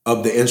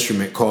of the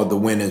instrument called the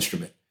wind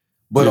instrument,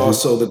 but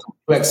also the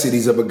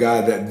complexities of a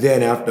guy that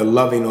then, after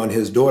loving on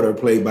his daughter,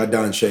 played by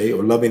Don Shea,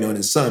 or loving on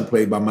his son,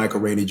 played by Michael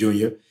Rainey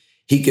Jr.,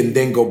 he can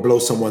then go blow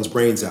someone's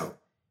brains out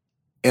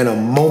in a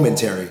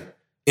momentary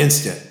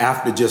instant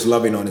after just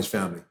loving on his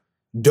family,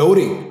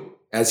 doting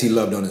as he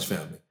loved on his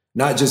family.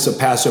 Not just a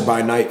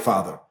passer-by-night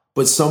father,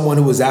 but someone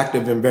who was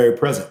active and very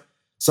present.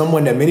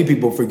 Someone that many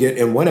people forget.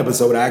 In one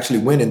episode, I actually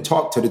went and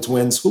talked to the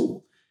twins'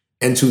 school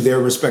and to their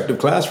respective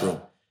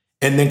classroom,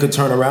 and then could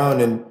turn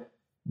around and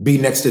be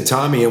next to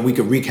Tommy and we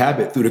could wreak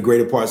havoc through the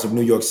greater parts of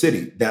New York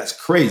City. That's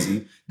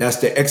crazy. That's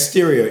the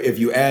exterior. If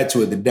you add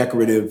to it the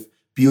decorative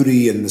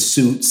beauty and the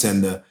suits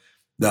and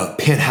the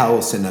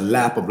penthouse and the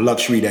lap of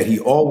luxury that he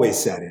always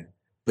sat in.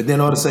 But then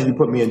all of a sudden you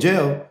put me in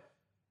jail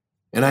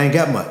and I ain't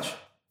got much.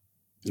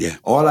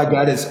 All I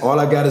got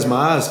is my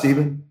eyes,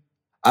 Stephen.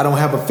 I don't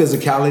have a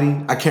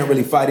physicality. I can't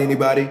really fight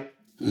anybody.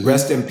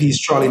 Rest in peace,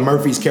 Charlie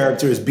Murphy's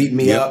character is beating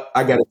me up.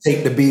 I got to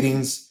take the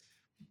beatings.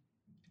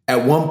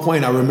 At one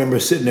point, I remember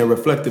sitting there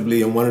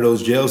reflectively in one of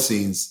those jail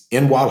scenes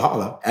in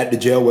Walhalla at the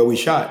jail where we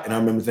shot. And I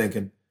remember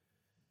thinking,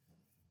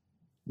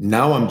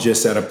 now I'm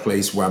just at a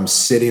place where I'm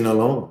sitting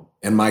alone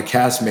and my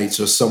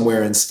castmates are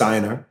somewhere in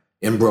Steiner,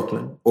 in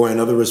Brooklyn, or in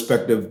other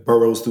respective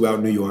boroughs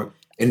throughout New York.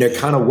 And they're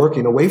kind of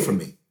working away from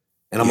me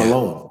and I'm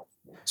alone.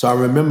 So I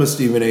remember,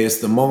 Stephen A., it's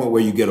the moment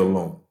where you get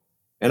alone.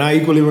 And I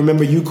equally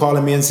remember you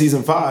calling me in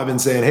season 5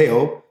 and saying,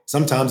 hey,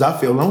 sometimes I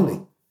feel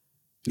lonely.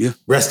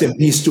 Rest in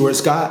peace, Stuart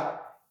Scott.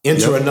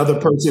 Enter another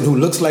person who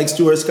looks like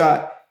Stuart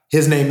Scott.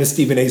 His name is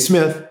Stephen A.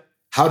 Smith.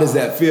 How does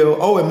that feel?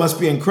 Oh, it must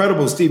be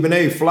incredible. Stephen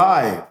A.,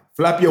 fly,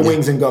 flap your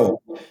wings and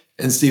go.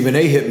 And Stephen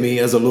A. hit me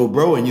as a little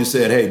bro and you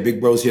said, hey, big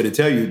bro's here to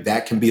tell you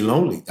that can be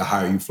lonely the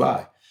higher you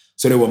fly.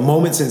 So there were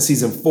moments in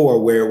season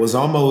 4 where it was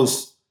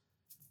almost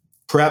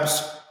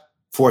perhaps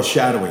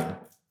foreshadowing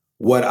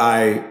what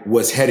I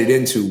was headed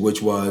into,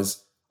 which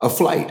was a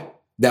flight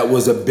that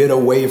was a bit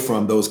away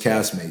from those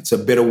castmates, a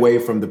bit away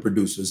from the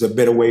producers, a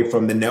bit away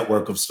from the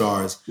network of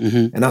stars.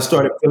 And I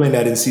started feeling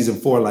that in season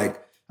 4, like,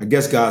 I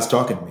guess God's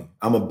talking to me.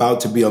 I'm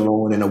about to be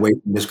alone and away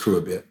from this crew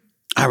a bit.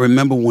 I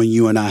remember when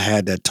you and I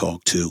had that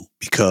talk too,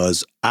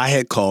 because I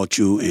had called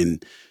you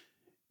and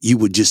you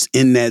were just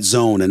in that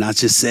zone. And I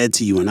just said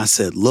to you, and I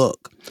said,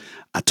 look,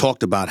 I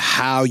talked about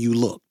how you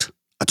looked.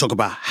 I talked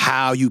about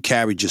how you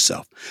carried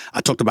yourself.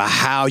 I talked about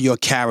how your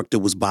character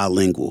was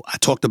bilingual. I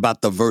talked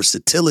about the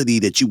versatility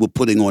that you were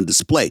putting on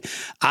display.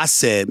 I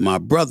said, my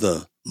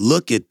brother,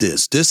 look at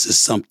this. This is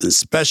something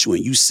special.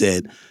 And you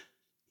said,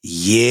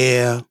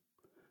 yeah,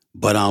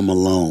 but I'm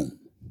alone.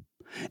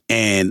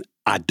 And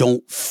I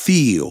don't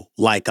feel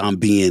like I'm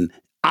being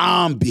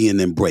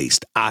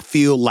embraced. I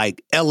feel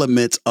like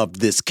elements of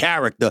this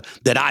character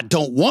that I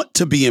don't want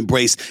to be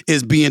embraced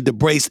is being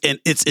embraced, and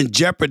it's in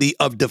jeopardy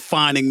of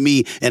defining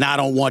me, and I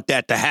don't want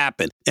that to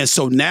happen. And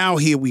so now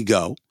here we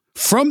go.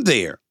 From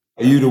there.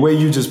 The way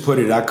you just put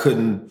it,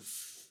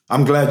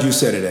 I'm glad you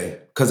said it, A,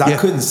 because I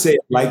couldn't say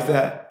it like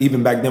that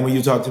even back then when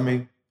you talked to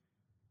me.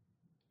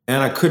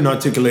 And I couldn't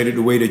articulate it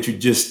the way that you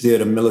just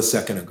did a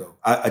millisecond ago.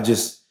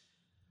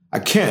 I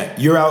can't.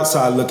 You're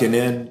outside looking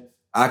in.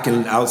 I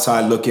can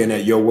outside look in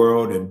at your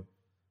world and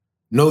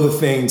know the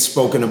things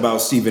spoken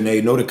about Stephen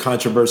A., know the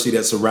controversy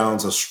that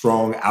surrounds a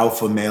strong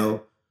alpha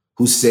male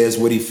who says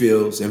what he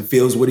feels and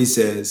feels what he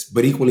says,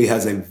 but equally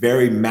has a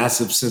very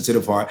massive,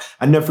 sensitive heart.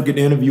 I never forget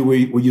the interview where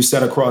you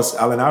sat across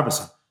Allen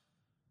Iverson,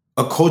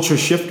 a culture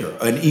shifter,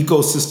 an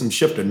ecosystem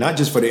shifter, not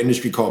just for the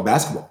industry called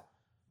basketball,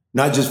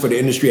 not just for the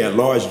industry at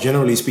large,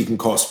 generally speaking,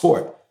 called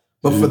sport,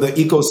 but for the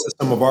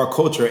ecosystem of our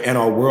culture and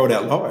our world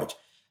at large.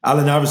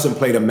 Allen Iverson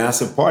played a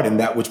massive part in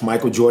that, which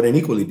Michael Jordan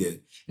equally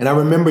did. And I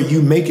remember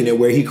you making it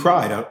where he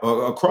cried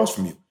across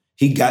from you.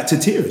 He got to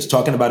tears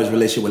talking about his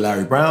relationship with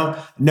Larry Brown.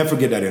 I'll never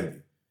forget that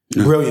interview.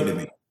 Brilliant to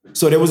me.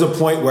 So there was a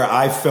point where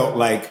I felt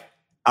like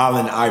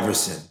Allen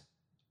Iverson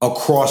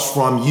across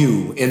from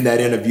you in that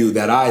interview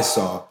that I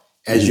saw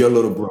as your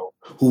little bro,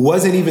 who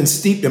wasn't even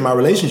steeped in my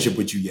relationship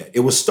with you yet.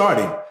 It was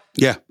starting.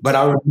 Yeah. But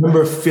I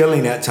remember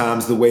feeling at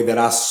times the way that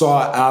I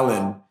saw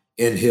Allen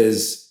in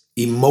his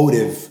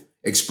emotive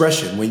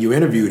expression when you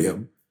interviewed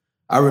him.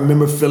 I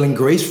remember feeling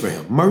grace for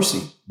him,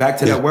 mercy. Back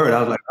to that word.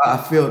 I was like, I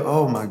feel,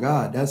 oh my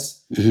God,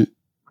 that's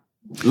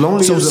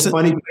lonely is a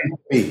funny place to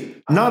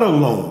be. Not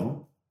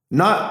alone.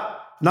 Not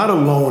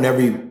alone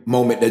every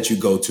moment that you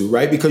go to,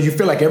 right? Because you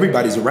feel like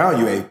everybody's around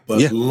you,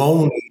 but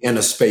lonely in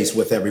a space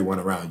with everyone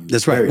around you.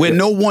 That's right. Where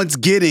no one's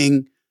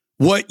getting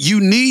what you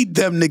need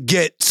them to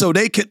get so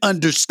they can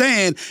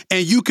understand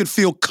and you can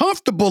feel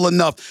comfortable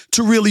enough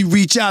to really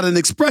reach out and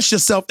express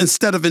yourself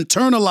instead of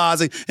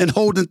internalizing and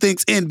holding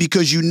things in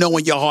because you know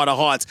in your heart of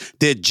hearts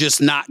they're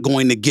just not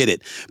going to get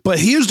it. But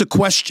here's the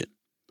question.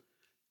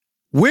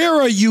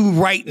 Where are you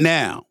right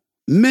now,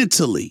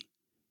 mentally,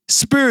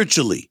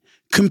 spiritually,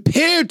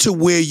 compared to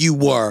where you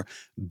were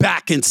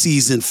back in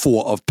season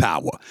 4 of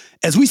Power?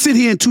 As we sit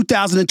here in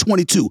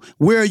 2022,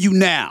 where are you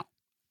now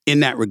in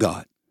that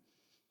regard?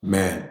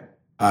 Man,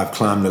 I've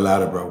climbed the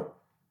ladder, bro.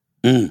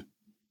 And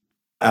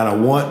I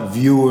want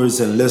viewers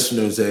and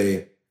listeners,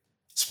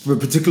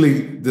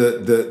 particularly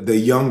the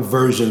young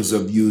versions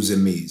of yous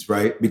and me's,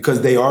 right?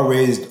 Because they are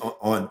raised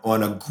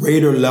on a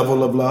greater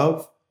level of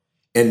love,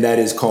 and that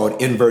is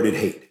called inverted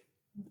hate.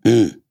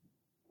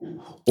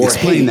 Or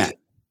explain that.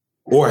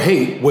 Or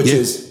hate, which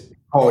is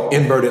called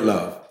inverted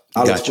love.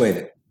 I'll explain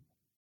it.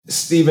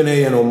 Stephen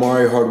A. and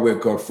Omari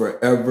Hardwick are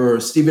forever.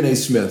 Stephen A.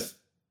 Smith,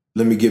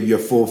 let me give your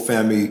full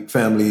family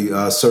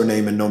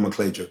surname and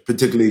nomenclature,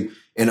 particularly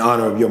in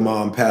honor of your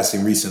mom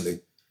passing recently.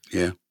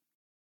 Yeah.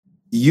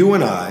 You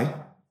and I,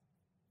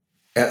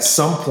 at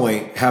some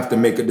point, have to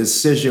make a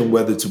decision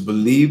whether to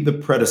believe the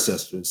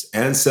predecessors,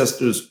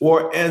 ancestors,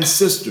 or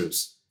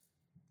ancestors,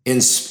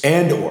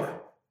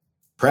 or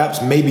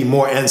perhaps maybe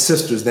more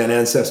ancestors than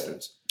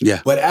ancestors.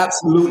 Yeah. But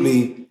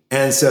absolutely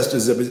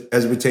ancestors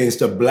as it pertains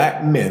to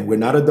Black men. We're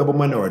not a double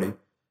minority,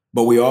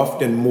 but we're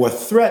often more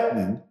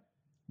threatened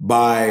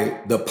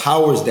by the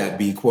powers that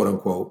be, quote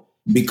unquote,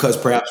 because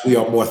perhaps we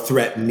are more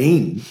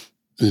threatening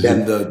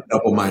than the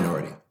double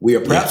minority. We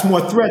are perhaps more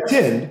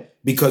threatened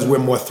because we're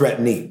more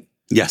threatening.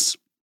 Yes.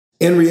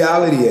 In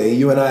reality,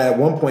 you and I at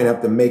one point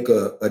have to make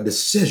a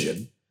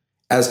decision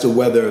as to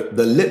whether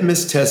the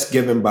litmus test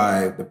given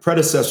by the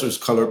predecessors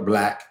colored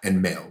Black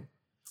and male,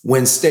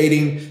 when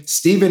stating,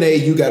 Stephen A.,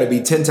 you got to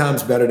be 10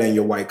 times better than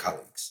your white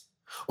colleagues.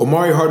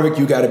 Omari Hardwick,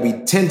 you got to be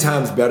 10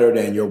 times better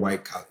than your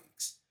white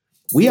colleagues.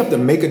 We have to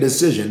make a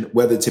decision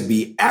whether to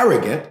be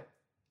arrogant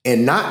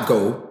and not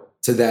go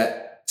to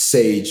that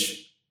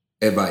sage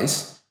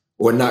advice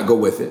or not go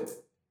with it.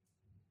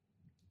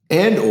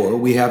 And or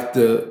we have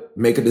to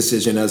make a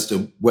decision as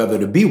to whether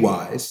to be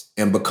wise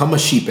and become a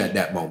sheep at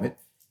that moment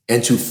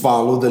and to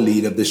follow the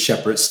lead of the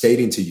shepherd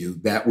stating to you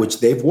that which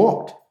they've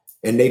walked.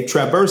 And they've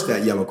traversed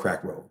that yellow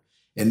crack road.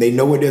 And they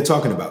know what they're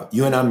talking about.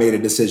 You and I made a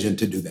decision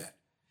to do that.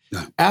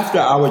 No. After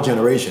our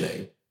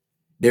generation,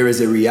 there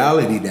is a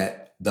reality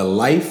that the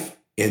life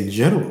in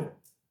general,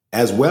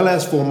 as well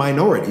as for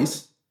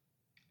minorities,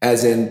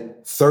 as in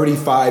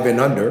 35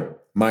 and under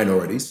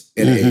minorities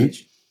in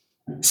age,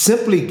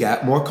 simply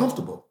got more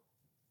comfortable.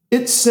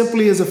 It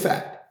simply is a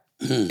fact.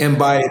 And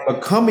by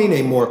becoming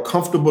a more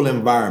comfortable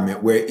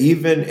environment where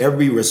even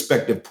every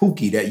respective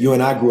Pookie that you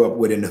and I grew up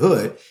with in the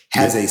hood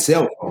has a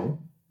cell phone,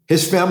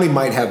 his family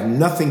might have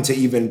nothing to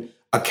even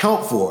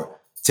account for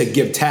to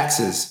give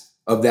taxes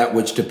of that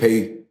which to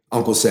pay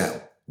Uncle Sam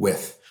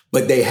with.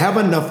 But they have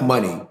enough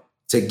money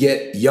to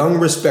get young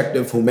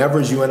respective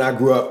whomever's you and I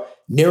grew up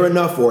near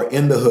enough or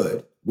in the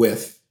hood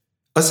with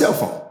a cell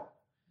phone.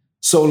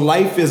 So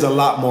life is a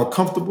lot more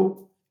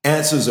comfortable.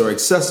 Answers are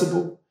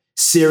accessible.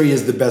 Siri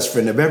is the best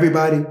friend of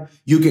everybody.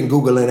 You can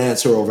Google an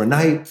answer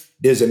overnight.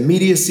 There's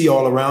immediacy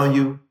all around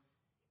you.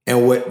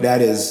 And what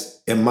that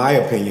is, in my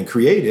opinion,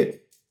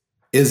 created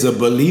is a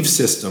belief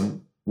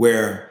system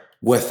where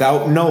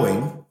without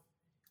knowing,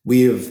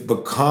 we have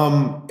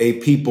become a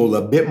people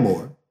a bit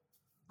more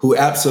who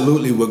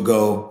absolutely would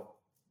go,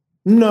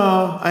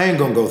 no, I ain't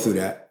gonna go through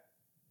that.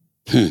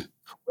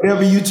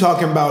 Whatever you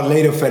talking about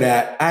later for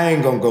that, I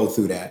ain't gonna go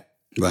through that.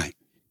 Right.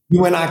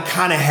 You and I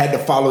kind of had to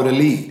follow the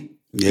lead.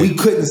 Yeah. We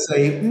couldn't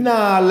say,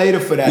 nah,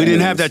 later for that. We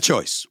didn't have that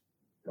choice.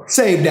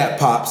 Save that,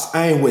 Pops.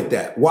 I ain't with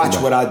that. Watch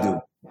what I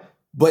do.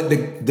 But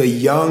the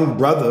young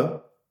brother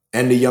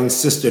and the young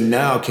sister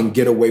now can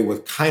get away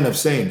with kind of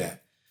saying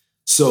that.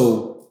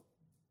 So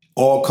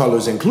all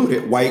colors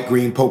included, white,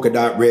 green, polka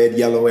dot, red,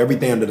 yellow,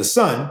 everything under the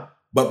sun,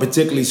 but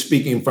particularly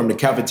speaking from the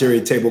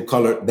cafeteria table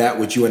color, that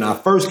which you and I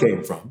first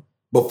came from,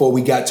 before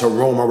we got to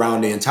roam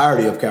around the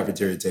entirety of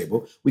cafeteria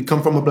table, we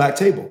come from a Black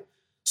table.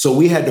 So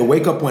we had to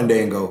wake up one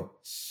day and go,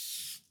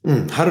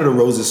 how do the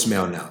roses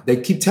smell now? They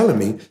keep telling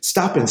me,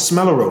 stop and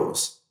smell a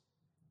rose.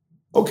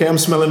 Okay, I'm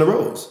smelling the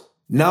rose.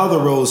 Now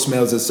the rose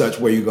smells as such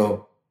where you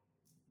go,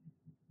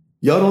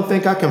 y'all don't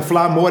think I can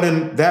fly more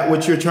than that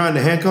which you're trying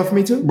to handcuff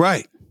me to?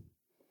 Right.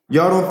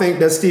 Y'all don't think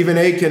that Stephen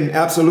A. can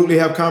absolutely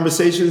have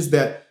conversations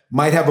that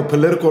might have a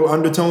political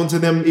undertone to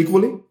them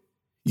equally?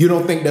 You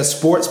don't think that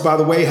sports, by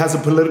the way, has a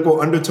political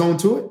undertone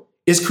to it?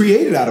 It's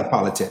created out of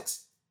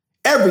politics.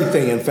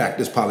 Everything, in fact,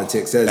 is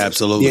politics, as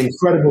Absolutely. the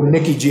incredible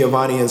Nikki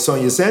Giovanni and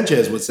Sonia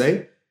Sanchez would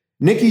say.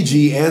 Nikki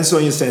G and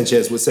Sonia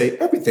Sanchez would say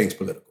everything's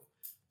political.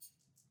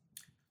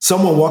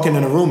 Someone walking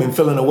in a room and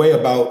feeling a way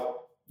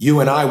about you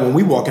and I when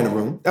we walk in a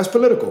room, that's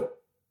political.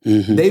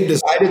 Mm-hmm. They've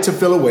decided to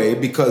feel away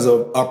because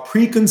of a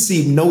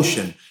preconceived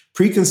notion.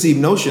 Preconceived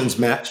notions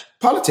match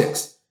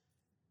politics.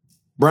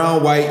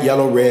 Brown, white,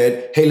 yellow,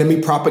 red. Hey, let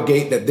me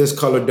propagate that this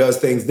color does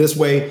things this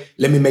way.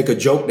 Let me make a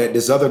joke that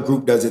this other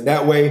group does it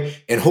that way.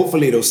 And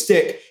hopefully it'll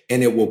stick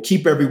and it will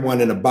keep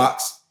everyone in a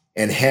box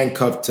and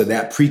handcuffed to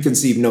that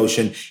preconceived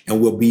notion, and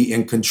we'll be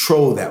in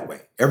control that way.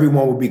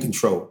 Everyone will be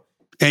controlled.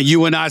 And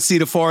you and I see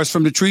the forest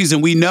from the trees,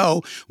 and we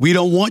know we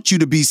don't want you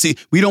to be seen.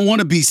 We don't want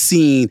to be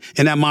seen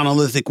in that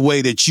monolithic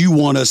way that you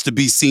want us to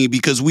be seen,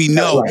 because we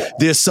know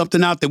there's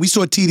something out there. We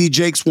saw T.D.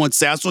 Jakes once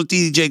say, I saw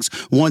T.D. Jakes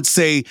once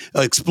say,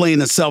 explain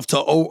his story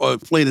to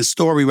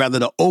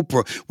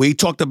Oprah, where he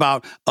talked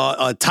about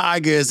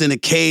tigers in a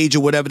cage or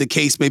whatever the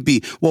case may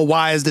be. Well,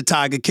 why is the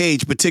tiger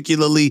caged,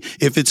 particularly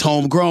if it's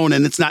homegrown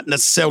and it's not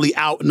necessarily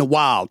out in the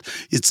wild?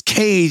 It's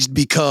caged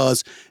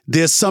because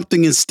there's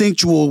something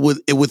instinctual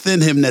within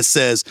him that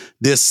says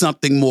there's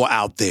something more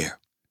out there.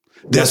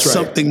 There's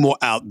something more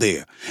out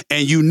there.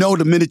 And you know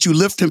the minute you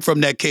lift him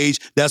from that cage,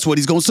 that's what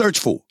he's going to search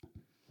for.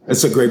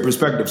 That's a great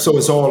perspective. So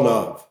it's all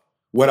love.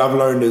 What I've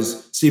learned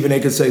is Stephen A.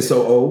 could say,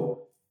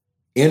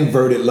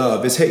 inverted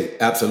love is hate.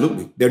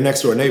 Absolutely. They're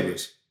next door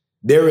neighbors.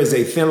 There is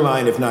a thin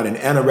line, if not an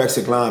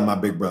anorexic line, my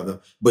big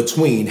brother,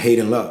 between hate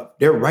and love.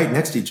 They're right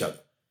next to each other.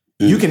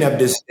 You can have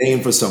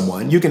disdain for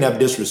someone. You can have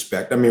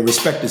disrespect. I mean,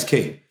 respect is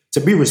king. To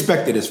be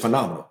respected is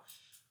phenomenal.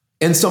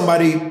 And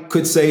somebody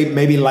could say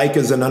maybe like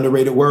is an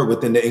underrated word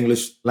within the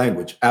English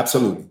language.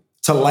 Absolutely.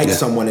 To like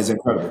someone is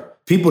incredible.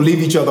 People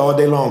leave each other all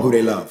day long who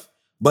they love.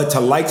 But to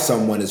like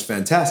someone is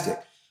fantastic.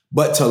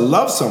 But to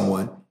love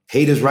someone,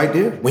 hate is right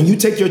there. When you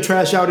take your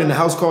trash out in the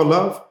house called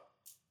love,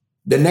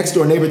 the next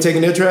door neighbor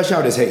taking their trash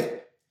out is hate.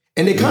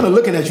 And they're kind of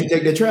looking at you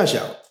take their trash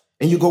out.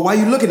 And you go, why are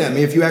you looking at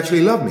me if you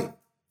actually love me?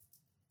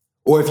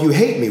 Or if you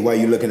hate me, why are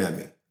you looking at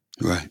me?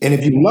 Right. And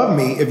if you love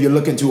me, if you're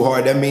looking too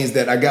hard, that means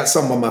that I got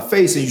something on my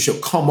face and you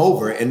should come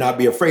over and not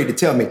be afraid to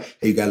tell me,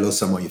 hey, you got a little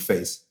something on your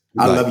face.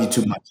 Right. I love you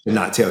too much to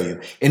not tell you.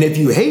 And if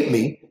you hate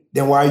me,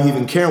 then why are you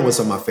even caring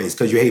what's on my face?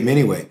 Because you hate me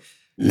anyway.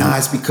 Nah,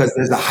 it's because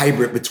there's a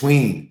hybrid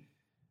between.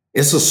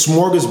 It's a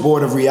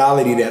smorgasbord of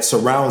reality that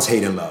surrounds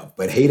hate and love.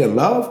 But hate and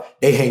love,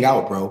 they hang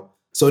out, bro.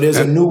 So there's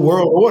a new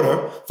world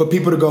order for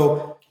people to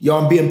go, yo,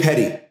 I'm being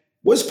petty.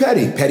 What's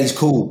petty? Petty's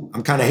cool.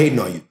 I'm kind of hating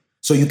on you.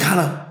 So you kind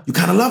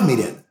of love me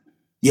then.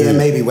 Yeah,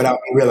 maybe without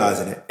me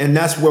realizing it. And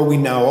that's where we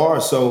now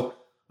are. So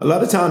a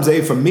lot of times,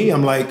 for me,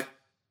 I'm like,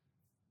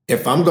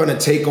 if I'm going to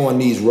take on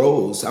these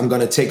roles, I'm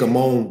going to take them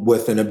on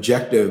with an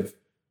objective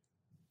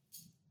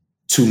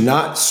to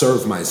not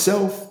serve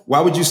myself.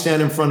 Why would you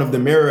stand in front of the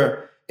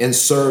mirror and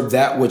serve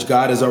that which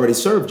God has already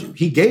served you?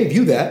 He gave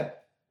you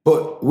that,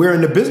 but we're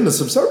in the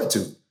business of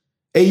servitude.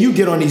 Hey, you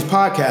get on these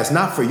podcasts,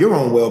 not for your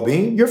own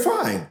well-being. You're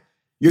fine.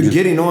 You're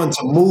getting on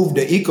to move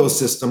the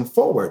ecosystem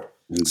forward.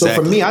 Exactly.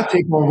 So for me, I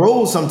take on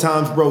roles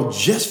sometimes, bro,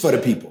 just for the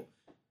people.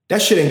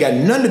 That shit ain't got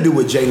nothing to do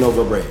with J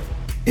Nova Brave.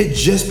 It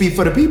just be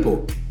for the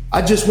people.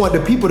 I just want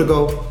the people to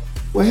go,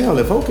 well, hell,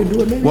 if O can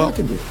do it, maybe I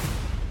can do it.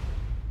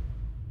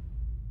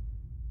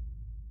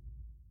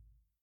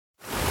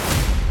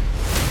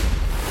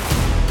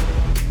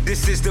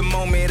 This is the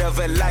moment of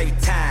a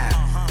lifetime.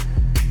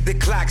 The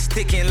clock's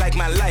ticking like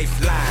my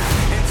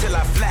lifeline. Until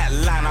I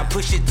flatline, I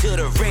push it to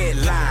the red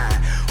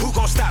line. Who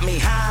gon' stop me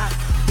high?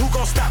 Who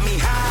gon' stop me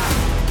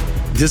high?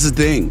 This is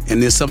the thing,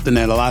 and there's something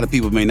that a lot of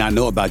people may not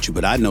know about you,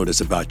 but I know this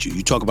about you.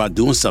 You talk about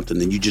doing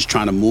something, and you're just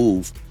trying to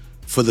move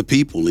for the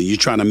people, and you're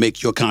trying to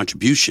make your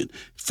contribution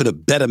for the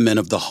betterment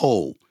of the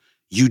whole.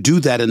 You do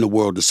that in the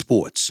world of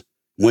sports.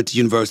 Went to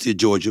University of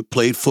Georgia,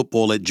 played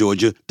football at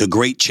Georgia. The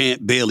great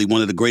Champ Bailey,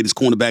 one of the greatest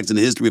cornerbacks in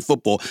the history of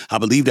football. I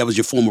believe that was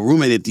your former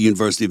roommate at the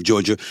University of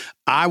Georgia.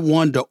 I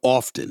wonder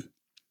often,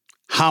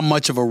 how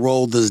much of a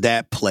role does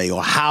that play,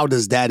 or how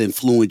does that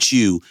influence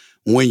you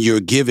when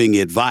you're giving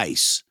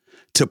advice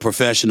to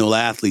professional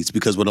athletes?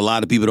 Because what a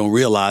lot of people don't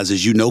realize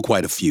is you know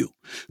quite a few.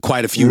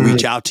 Quite a few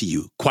reach out to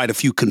you. Quite a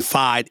few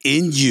confide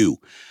in you.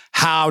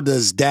 How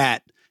does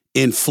that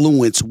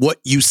influence what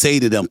you say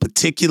to them,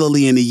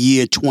 particularly in the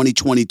year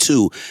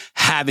 2022,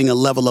 having a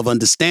level of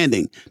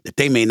understanding that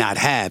they may not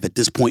have at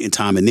this point in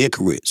time in their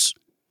careers?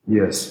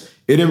 Yes.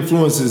 It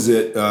influences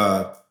it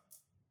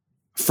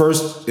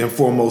first and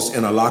foremost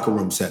in a locker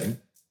room setting.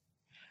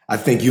 I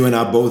think you and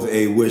I both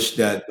wish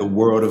that the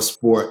world of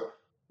sport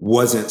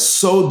wasn't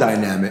so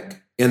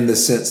dynamic, in the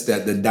sense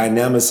that the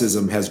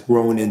dynamicism has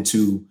grown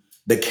into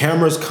the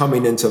cameras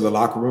coming into the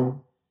locker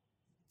room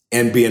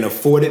and being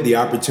afforded the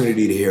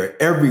opportunity to hear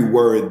every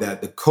word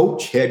that the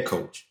coach, head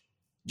coach,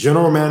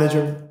 general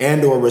manager,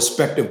 and or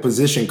respective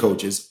position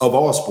coaches of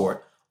all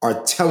sport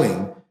are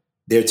telling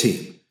their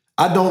team.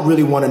 I don't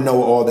really want to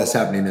know all that's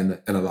happening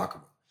in a locker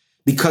room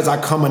because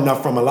I come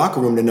enough from a locker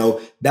room to know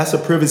that's a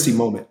privacy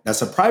moment.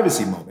 That's a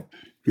privacy moment.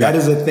 Yeah. That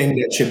is a thing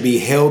that should be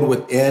held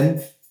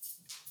within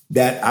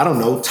that, I don't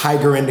know,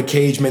 tiger in the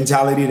cage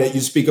mentality that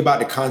you speak about,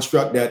 the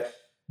construct that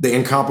the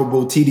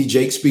incomparable T.D.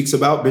 Jakes speaks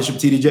about, Bishop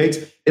T.D. Jakes.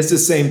 It's the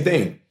same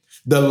thing.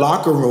 The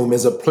locker room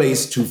is a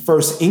place to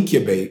first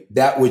incubate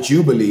that which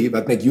you believe,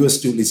 I think you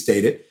astutely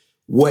stated,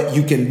 what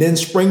you can then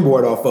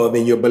springboard off of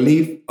in your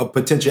belief of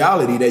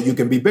potentiality that you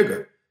can be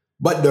bigger.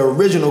 But the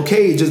original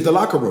cage is the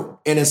locker room,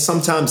 and it's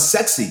sometimes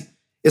sexy.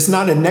 It's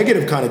not a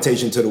negative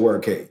connotation to the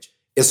word cage.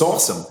 It's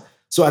awesome.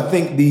 So I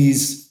think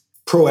these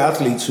pro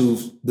athletes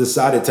who've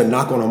decided to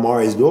knock on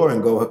Omari's door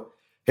and go,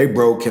 hey,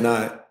 bro, can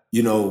I,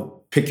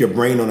 pick your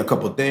brain on a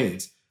couple of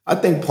things? I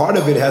think part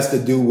of it has to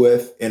do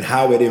with and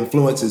how it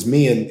influences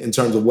me in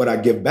terms of what I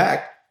give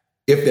back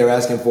if they're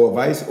asking for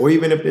advice or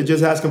even if they're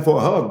just asking for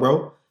a hug,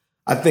 bro.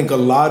 I think a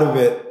lot of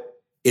it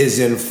is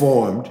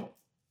informed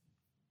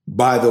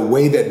by the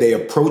way that they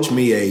approach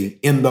me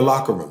in the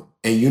locker room.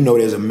 And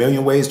there's a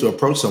million ways to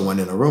approach someone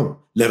in a room,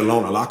 let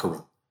alone a locker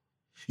room.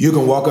 You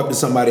can walk up to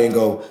somebody and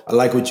go, I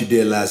like what you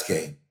did last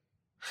game.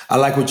 I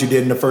like what you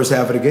did in the first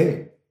half of the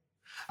game.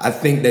 I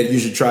think that you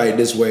should try it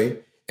this way.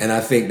 And I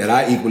think that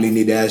I equally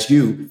need to ask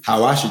you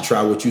how I should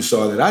try what you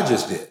saw that I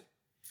just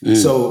did.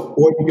 So,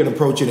 or you can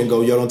approach it and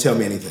go, yo, don't tell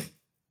me anything.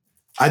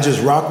 I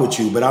just rock with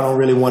you, but I don't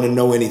really want to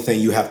know anything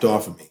you have to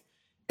offer me.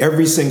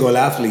 Every single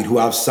athlete who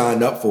I've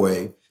signed up for,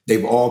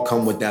 they've all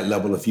come with that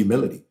level of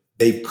humility.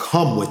 They've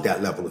come with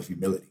that level of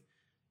humility.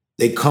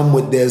 They come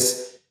with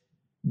this.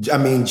 I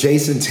mean,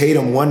 Jason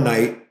Tatum one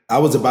night, I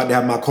was about to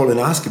have my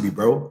colonoscopy,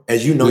 bro.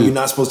 As you know, you're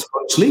not supposed to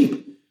go to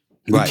sleep.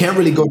 Right. You can't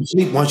really go to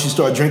sleep once you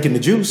start drinking the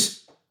juice.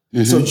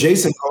 Mm-hmm. So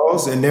Jason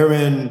calls and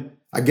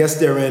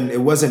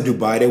it wasn't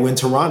Dubai, they were in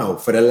Toronto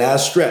for the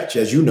last stretch,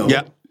 as you know.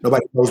 Yeah.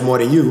 Nobody knows more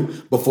than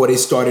you before they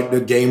started the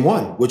game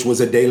one, which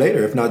was a day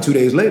later, if not 2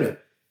 days later.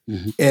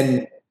 Mm-hmm.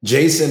 And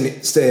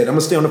Jason said, I'm going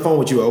to stay on the phone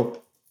with you, O.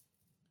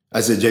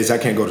 I said, Jason,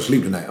 I can't go to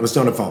sleep tonight. I'm going to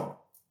stay on the phone.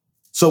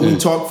 So we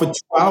talked for 2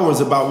 hours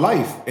about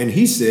life. And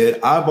he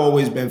said, I've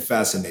always been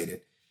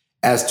fascinated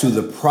as to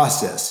the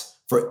process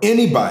for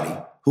anybody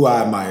who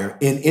I admire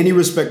in any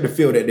respective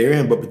field that they're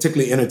in, but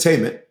particularly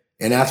entertainment.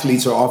 And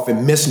athletes are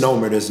often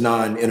misnomered as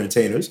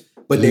non-entertainers,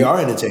 but they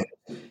are entertainers.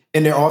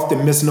 And they're often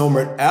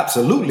misnomered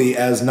absolutely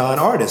as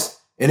non-artists.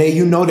 And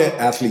that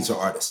athletes are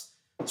artists.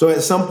 So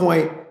at some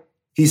point,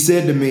 he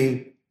said to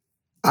me,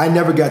 I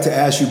never got to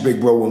ask you,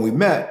 big bro, when we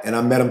met. And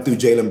I met him through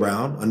Jaylen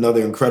Brown,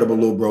 another incredible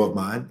little bro of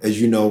mine,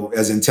 as you know,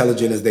 as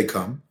intelligent as they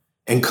come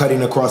and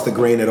cutting across the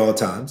grain at all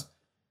times.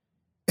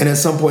 And at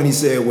some point he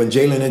said, when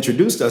Jaylen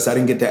introduced us, I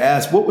didn't get to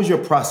ask, what was your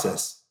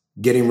process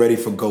getting ready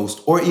for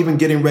Ghost or even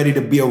getting ready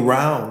to be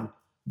around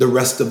the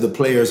rest of the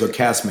players or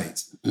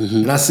castmates? Mm-hmm.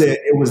 And I said,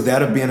 it was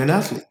that of being an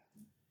athlete.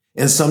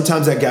 And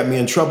sometimes that got me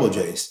in trouble,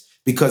 Jace,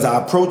 because I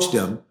approached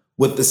them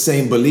with the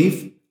same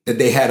belief that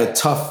they had a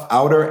tough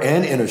outer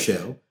and inner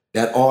shell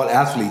that all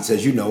athletes,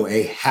 as you know,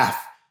 have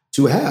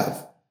to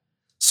have.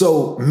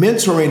 So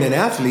mentoring an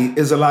athlete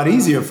is a lot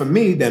easier for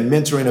me than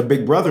mentoring a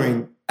big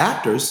brothering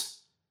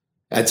actors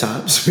at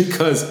times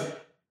because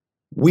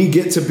we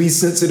get to be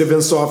sensitive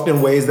and soft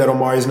in ways that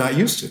Omari's not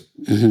used to.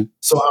 Mm-hmm.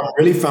 So I'm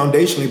really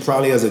foundationally,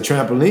 probably as a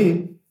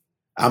trampoline,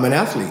 I'm an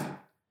athlete.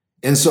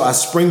 And so I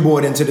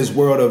springboard into this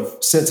world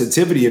of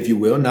sensitivity, if you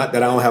will. Not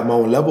that I don't have my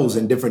own levels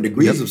and different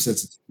degrees of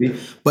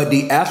sensitivity, but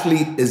the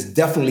athlete is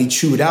definitely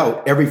chewed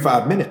out every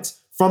 5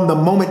 minutes from the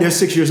moment they're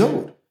 6 years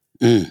old.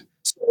 So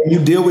when you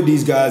deal with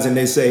these guys and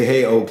they say,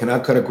 hey, can I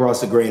cut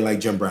across the grain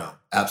like Jim Brown?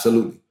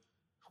 Absolutely.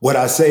 What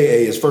I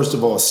say, is first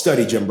of all,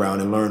 study Jim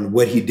Brown and learn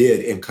what he did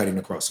in cutting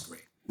across the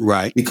grain.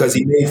 Right. Because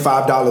he made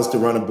 $5 to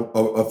run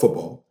a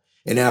football.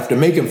 And after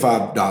making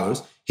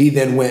 $5, he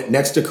then went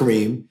next to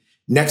Kareem,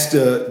 next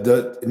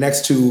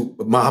to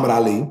Muhammad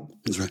Ali.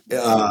 That's right.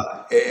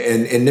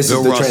 And this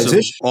is the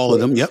transition. All of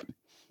them, yep.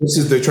 This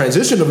is the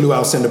transition of Lou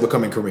Alcindor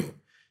becoming Kareem.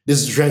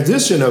 This is the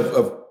transition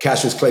of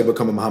Cassius Clay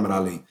becoming Muhammad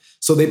Ali.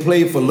 So they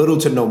played for little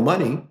to no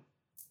money.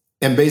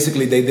 And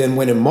basically they then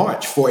went in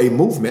March for a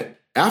movement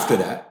after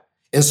that.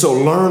 And so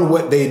learn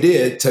what they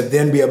did to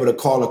then be able to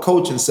call a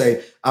coach and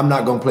say, I'm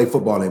not going to play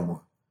football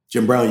anymore.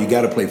 Jim Brown, you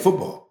got to play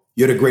football.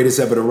 You're the greatest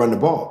ever to run the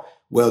ball.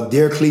 Well,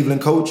 dear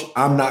Cleveland coach,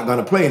 I'm not going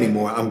to play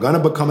anymore. I'm going to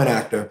become an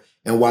actor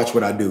and watch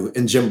what I do.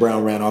 And Jim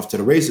Brown ran off to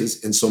the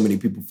races and so many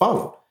people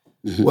followed.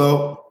 Mm-hmm.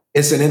 Well,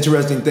 it's an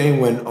interesting thing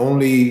when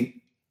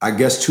only, I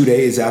guess, 2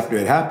 days after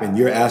it happened,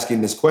 you're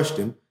asking this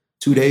question.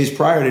 2 days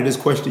prior to this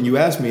question, you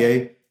asked me,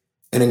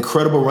 an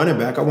incredible running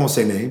back. I won't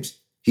say names.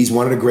 He's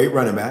one of the great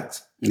running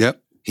backs. Yep.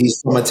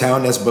 He's from a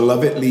town that's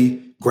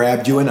belovedly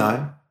grabbed you and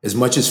I, as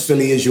much as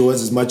Philly is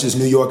yours, as much as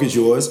New York is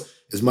yours,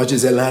 as much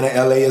as Atlanta,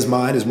 LA is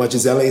mine, as much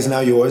as LA is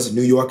now yours.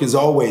 New York is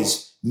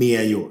always me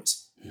and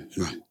yours.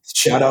 Right.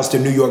 Shout outs to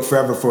New York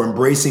forever for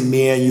embracing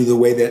me and you the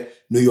way that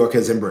New York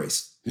has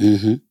embraced.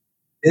 Mm-hmm.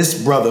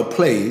 This brother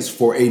plays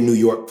for a New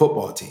York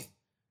football team.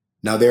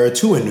 Now there are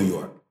two in New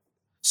York,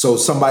 so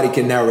somebody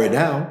can narrow it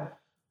down.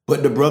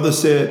 But the brother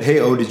said,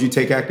 hey, oh, did you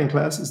take acting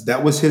classes?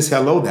 That was his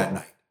hello that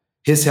night.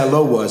 His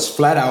hello was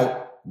flat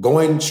out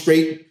going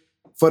straight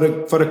for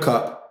the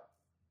cup,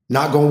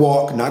 not gonna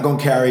walk, not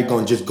gonna carry,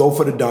 gonna just go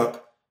for the dunk.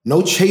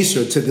 No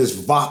chaser to this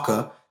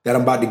vodka that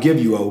I'm about to give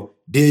you, oh,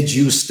 did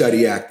you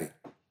study acting?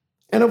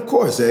 And of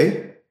course,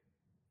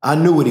 I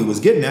knew what he was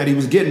getting at. He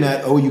was getting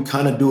at, oh, you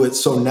kind of do it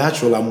so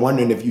natural. I'm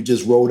wondering if you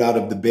just rolled out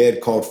of the bed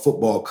called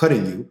football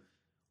cutting you,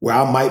 where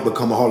I might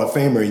become a Hall of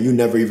Famer and you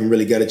never even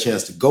really got a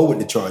chance to go with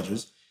the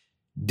Chargers.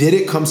 Did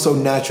it come so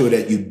natural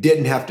that you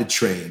didn't have to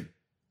train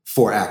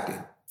for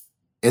acting?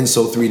 And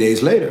so 3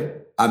 days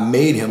later, I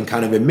made him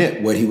kind of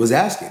admit what he was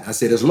asking. I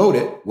said, it's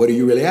loaded. What are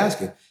you really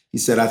asking? He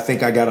said, I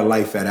think I got a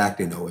life at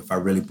acting, though, if I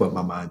really put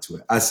my mind to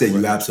it. I said,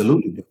 you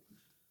absolutely do.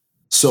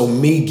 So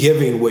me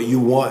giving what you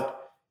want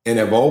and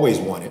have always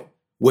wanted,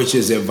 which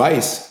is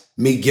advice,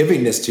 me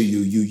giving this to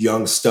you, you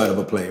young stud of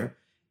a player,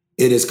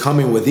 it is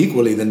coming with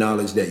equally the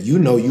knowledge that you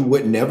know you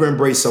would never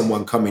embrace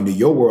someone coming to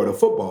your world of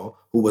football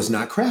who was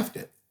not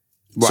crafted.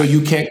 Right. So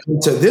you can't come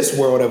to this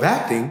world of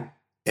acting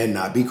and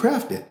not be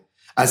crafted.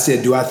 I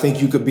said, do I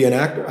think you could be an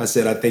actor? I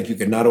said, I think you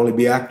could not only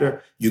be an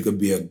actor, you could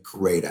be a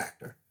great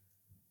actor.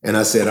 And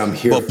I said, I'm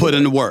here. But put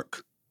in the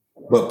work.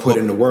 But put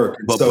in the work.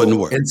 But put in the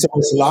work. And so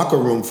it's locker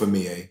room for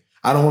me,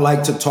 I don't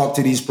like to talk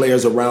to these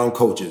players around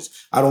coaches.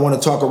 I don't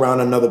want to talk around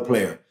another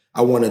player.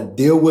 I want to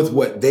deal with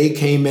what they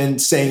came in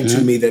saying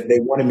to me that they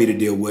wanted me to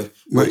deal with,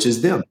 which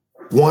is them.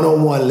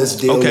 One-on-one, let's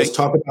deal. Okay. Let's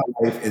talk about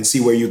life and see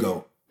where you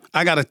go.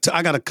 I got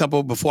a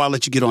couple, before I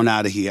let you get on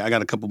out of here, I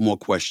got a couple more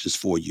questions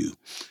for you.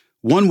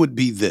 One would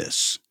be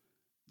this.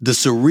 The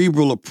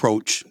cerebral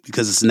approach,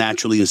 because it's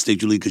naturally,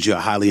 instinctually, because you're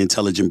a highly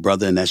intelligent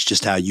brother, and that's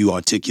just how you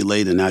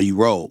articulate and how you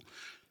roll.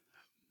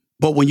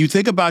 But when you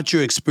think about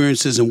your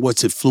experiences and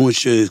what's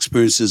influenced your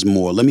experiences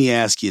more, let me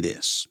ask you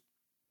this.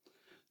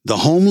 The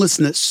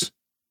homelessness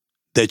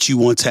that you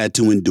once had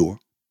to endure,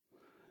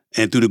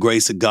 and through the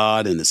grace of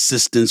God and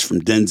assistance from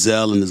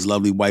Denzel and his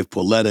lovely wife,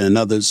 Pauletta, and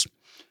others,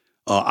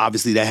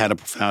 obviously that had a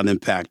profound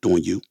impact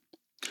on you.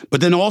 But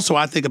then also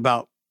I think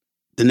about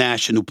the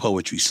National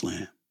Poetry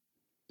Slam,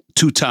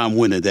 two-time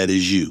winner that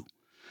is you,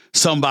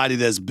 somebody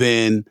that's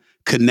been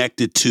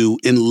connected to,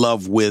 in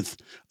love with,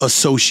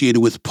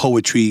 associated with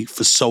poetry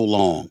for so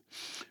long.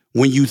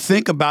 When you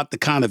think about the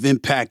kind of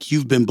impact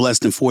you've been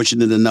blessed and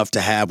fortunate enough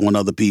to have on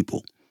other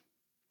people,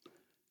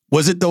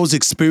 was it those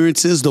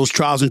experiences, those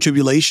trials and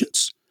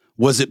tribulations?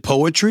 Was it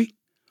poetry?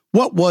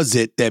 What was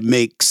it that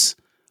makes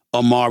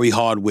Omari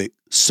Hardwick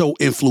so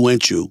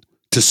influential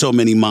to so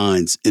many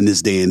minds in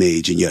this day and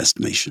age, in your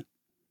estimation?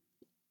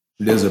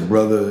 There's a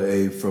brother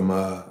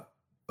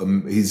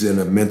he's in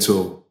a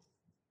mental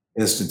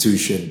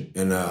institution,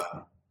 and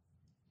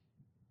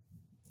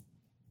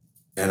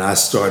I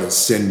started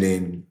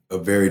sending a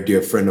very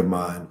dear friend of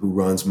mine who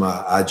runs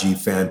my IG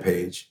fan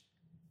page,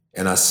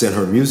 and I sent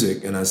her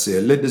music, and I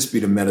said, let this be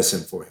the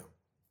medicine for him.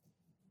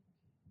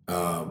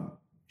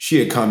 She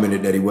had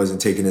commented that he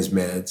wasn't taking his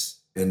meds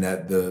and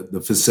that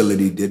the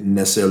facility didn't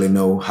necessarily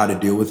know how to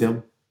deal with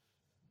him.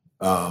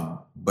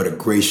 But a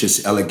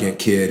gracious, elegant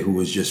kid who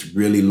was just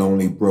really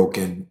lonely,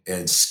 broken,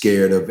 and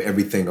scared of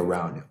everything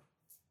around him.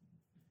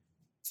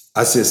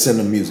 I said, send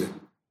him music.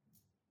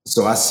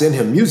 So I sent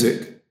him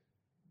music,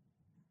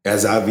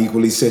 as I've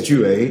equally sent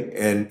you,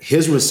 and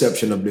his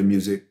reception of the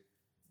music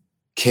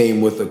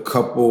came with a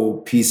couple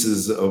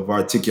pieces of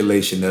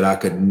articulation that I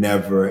could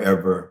never,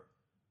 ever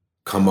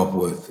come up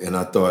with. And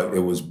I thought it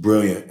was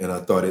brilliant, and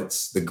I thought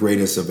it's the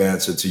greatest of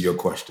answer to your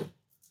question.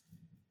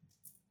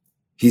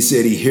 He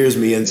said he hears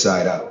me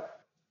inside out.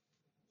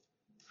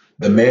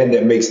 The man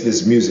that makes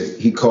this music,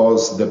 he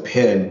calls the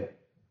pen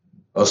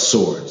a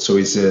sword. So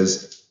he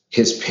says,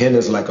 his pen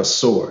is like a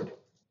sword.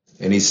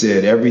 And he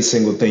said, every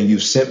single thing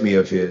you've sent me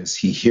of his,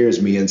 he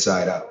hears me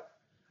inside out.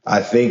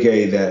 I think,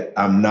 that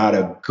I'm not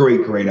a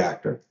great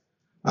actor.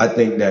 I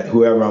think that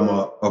whoever I'm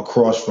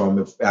across from,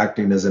 if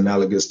acting is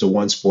analogous to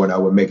one sport, I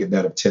would make it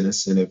that of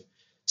tennis. And if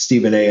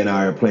Stephen A. and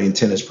I are playing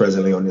tennis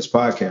presently on this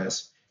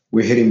podcast,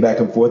 we're hitting back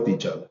and forth to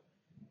each other.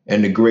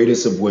 And the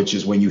greatest of which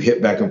is when you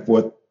hit back and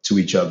forth to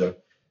each other,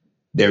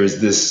 there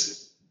is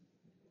this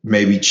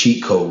maybe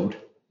cheat code,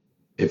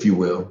 if you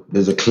will.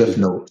 There's a cliff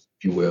note,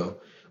 if you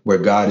will, where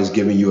God is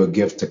giving you a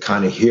gift to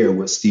kind of hear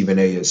what Stephen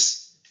A.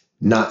 is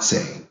not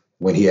saying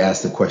when he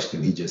asked the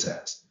question he just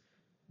asked.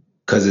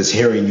 Because it's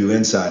hearing you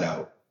inside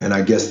out. And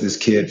I guess this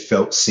kid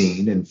felt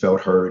seen and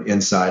felt heard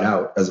inside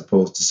out, as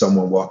opposed to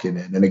someone walking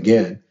in. And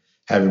again,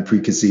 having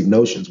preconceived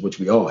notions, which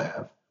we all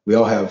have. We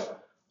all have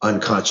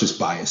unconscious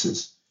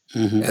biases.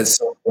 Mm-hmm. At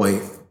some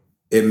point,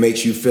 it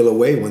makes you feel a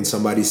way when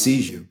somebody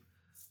sees you.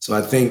 So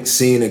I think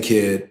seeing a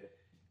kid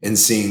and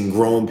seeing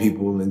grown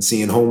people and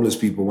seeing homeless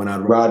people, when I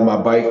ride my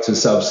bike to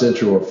South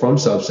Central or from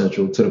South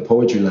Central to the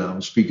Poetry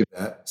Lounge, speaking of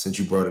that, since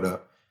you brought it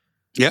up,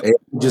 I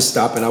would just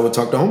stop and I would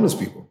talk to homeless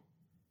people.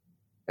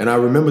 And I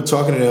remember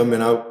talking to them,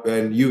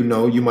 and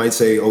you might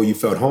say, oh, you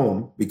felt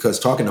home because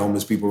talking to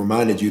homeless people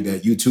reminded you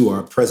that you too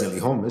are presently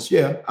homeless.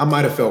 Yeah, I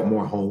might have felt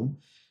more home,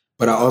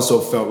 but I also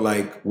felt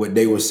like what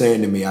they were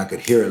saying to me, I could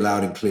hear it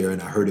loud and clear,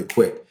 and I heard it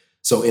quick.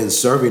 So in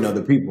serving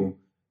other people,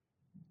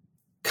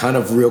 kind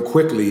of real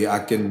quickly, I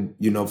can,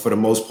 for the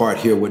most part,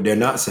 hear what they're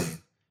not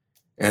saying.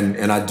 And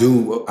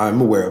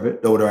I'm aware of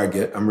it. The older I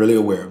get, I'm really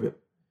aware of it.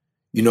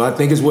 I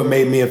think it's what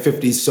made me and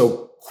 50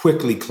 so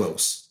quickly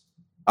close.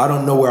 I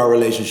don't know where our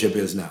relationship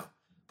is now,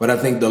 but I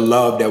think the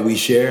love that we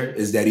share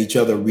is that each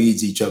other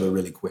reads each other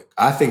really quick.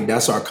 I think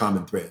that's our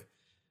common thread.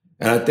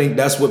 And I think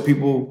that's what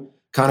people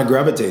kind of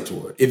gravitate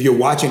toward. If you're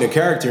watching a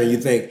character and you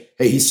think,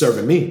 hey, he's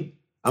serving me.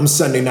 I'm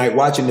Sunday night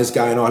watching this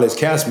guy and all his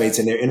castmates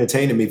and they're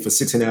entertaining me for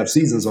 6.5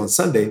 seasons on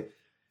Sunday.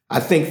 I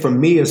think for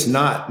me, it's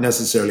not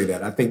necessarily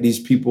that. I think these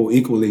people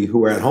equally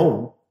who are at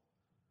home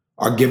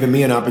are giving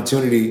me an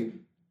opportunity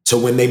to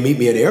when they meet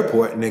me at the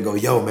airport and they go,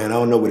 yo, man, I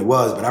don't know what it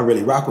was, but I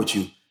really rock with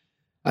you.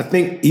 I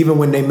think even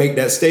when they make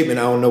that statement,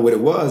 I don't know what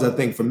it was. I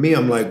think for me,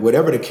 I'm like,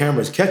 whatever the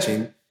camera's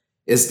catching,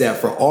 is that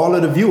for all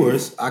of the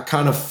viewers, I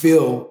kind of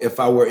feel if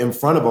I were in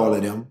front of all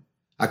of them,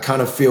 I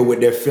kind of feel what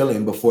they're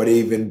feeling before they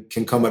even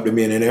can come up to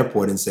me in an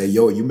airport and say,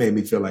 yo, you made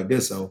me feel like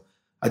this. So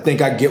I think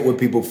I get what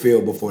people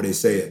feel before they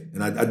say it.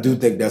 And I do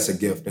think that's a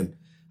gift. And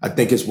I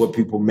think it's what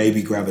people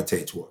maybe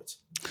gravitate towards.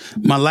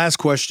 My last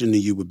question to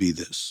you would be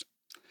this.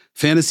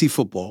 Fantasy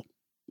football,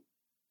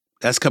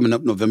 that's coming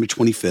up November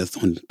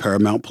 25th on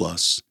Paramount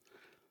Plus.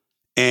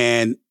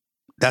 And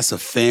that's a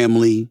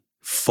family,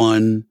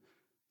 fun,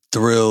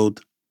 thrilled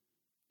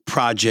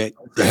project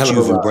that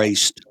you've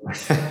embraced.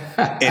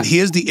 And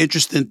here's the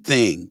interesting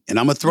thing, and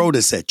I'm going to throw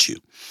this at you.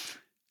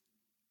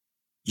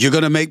 You're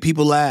going to make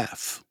people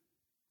laugh.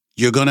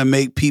 You're going to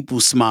make people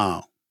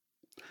smile.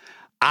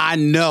 I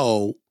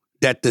know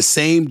that the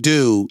same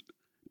dude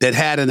that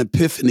had an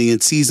epiphany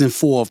in season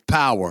 4 of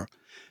Power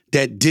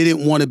that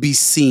didn't want to be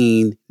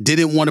seen,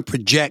 didn't want to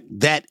project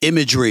that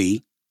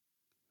imagery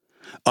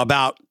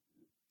about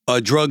a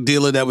drug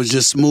dealer that was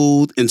just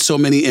smooth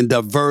and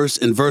diverse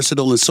and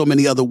versatile in so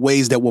many other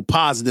ways that were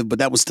positive, but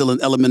that was still an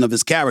element of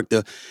his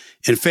character.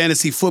 In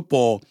fantasy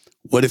football,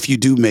 what if you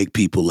do make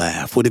people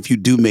laugh? What if you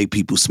do make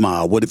people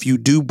smile? What if you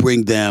do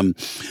bring them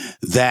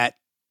that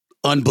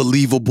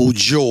unbelievable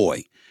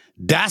joy?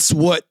 That's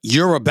what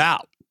you're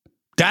about.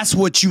 That's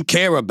what you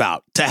care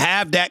about, to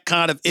have that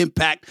kind of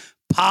impact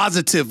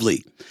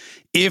positively.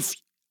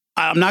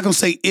 I'm not going to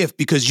say if,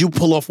 because you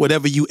pull off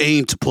whatever you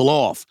aim to pull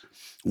off.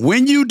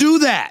 When you do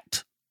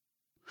that,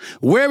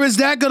 where is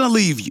that going to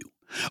leave you?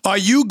 Are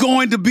you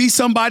going to be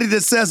somebody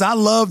that says, I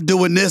love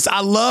doing this. I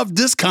love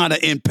this kind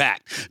of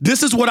impact.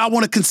 This is what I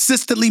want to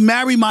consistently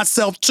marry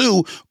myself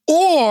to.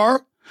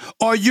 Or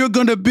are you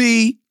going to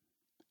be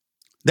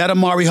that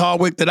Omari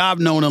Hardwick that I've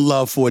known and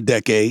loved for a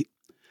decade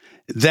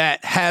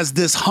that has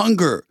this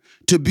hunger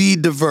to be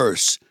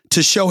diverse,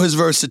 to show his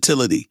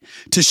versatility,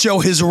 to show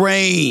his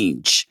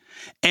range,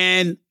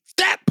 and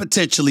that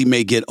potentially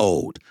may get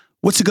old?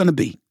 What's it going to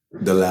be?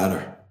 The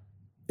latter.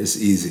 It's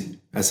easy.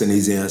 That's an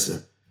easy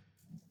answer.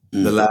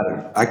 The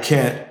latter.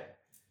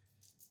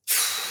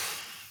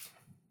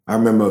 I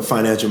remember a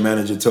financial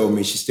manager told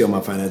me, she's still my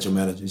financial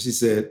manager. She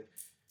said,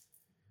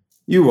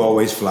 you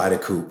always fly the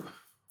coop.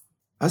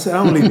 I said,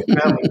 I don't leave the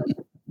family.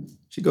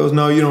 She goes,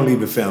 no, you don't leave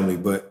the family,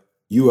 but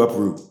you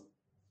uproot.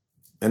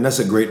 And that's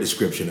a great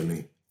description of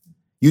me.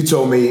 You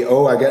told me,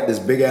 oh, I got this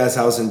big ass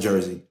house in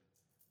Jersey.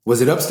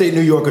 Was it upstate New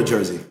York or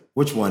Jersey?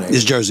 Which one?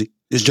 It's Jersey.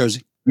 It's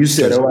Jersey. You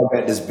said, oh, I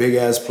got this big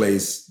ass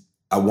place.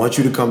 I want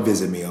you to come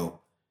visit me, oh.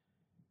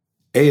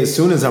 Hey, as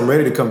soon as I'm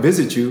ready to come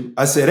visit you,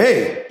 I said,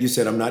 hey. You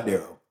said, I'm not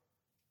there, oh.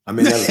 I'm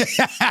in LA.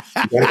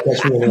 You gotta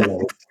catch me in LA.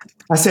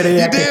 I said,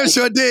 hey. You damn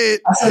sure did.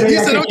 He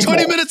said, I'm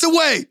 20 minutes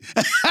away.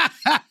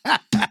 I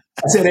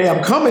said, hey,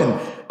 I'm coming.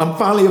 I'm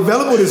finally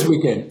available this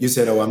weekend. You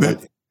said, oh, I'm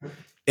not there.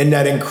 In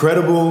that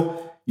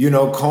incredible,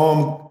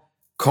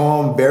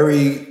 calm,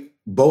 very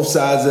both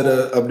sides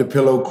of the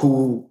pillow,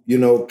 cool,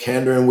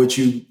 candor in which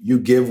you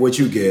give what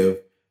you give.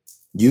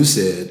 You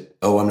said,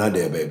 oh, I'm not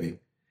there, baby.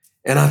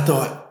 And I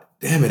thought,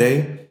 damn it,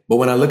 eh? But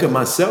when I look at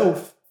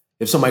myself,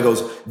 if somebody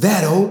goes,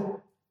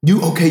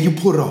 you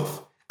pull it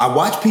off. I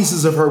watch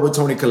pieces of her with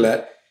Toni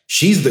Collette.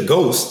 She's the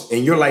ghost,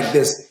 and you're like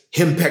this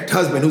henpecked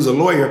husband who's a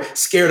lawyer,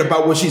 scared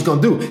about what she's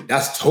gonna do.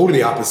 That's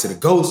totally opposite of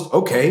Ghost.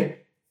 Okay.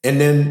 And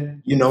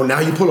then, now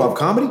you pull off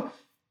comedy.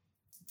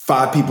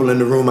 5 people in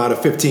the room out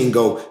of 15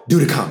 go, do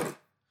the comedy.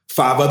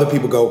 5 other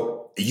people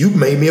go, you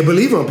made me a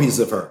believer on pieces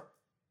of her.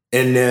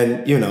 And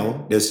then,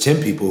 there's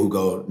 10 people who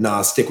go,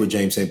 nah, stick with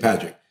James St.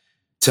 Patrick.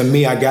 To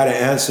me, I got to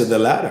answer the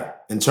latter.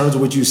 In terms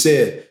of what you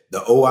said,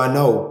 I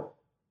know.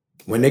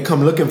 When they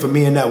come looking for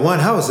me in that one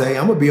house, I'm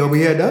going to be over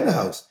here at the other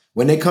house.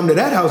 When they come to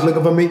that house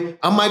looking for me,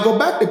 I might go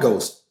back to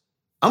Ghost.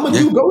 I'm going to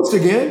do Ghost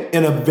again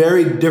in a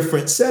very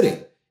different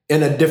setting,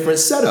 in a different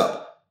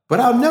setup. But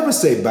I'll never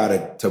say bye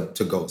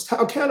to Ghost.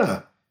 How can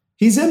I?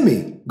 He's in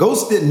me.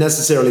 Ghost didn't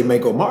necessarily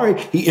make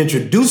Omari. He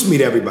introduced me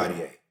to everybody.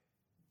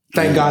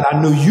 Thank God I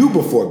knew you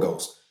before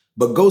Ghost.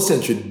 But Ghost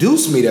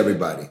introduced me to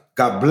everybody.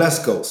 God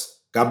bless Ghost.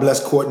 God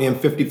bless Courtney and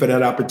 50 for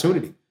that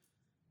opportunity.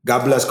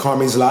 God bless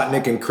Carmi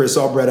Zlotnick and Chris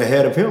Albrecht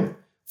ahead of him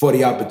for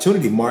the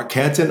opportunity. Mark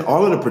Canton,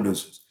 all of the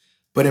producers.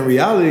 But in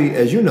reality,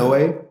 as you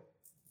know,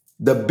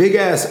 the big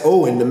ass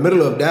O in the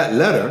middle of that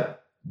letter,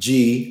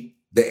 G,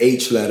 the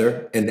H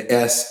letter and the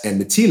S and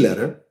the T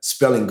letter,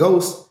 spelling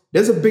ghost,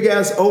 there's a big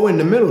ass O in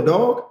the middle,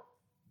 dog.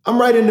 I'm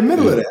right in the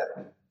middle of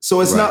that. So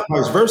it's not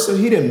vice versa.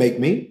 He didn't make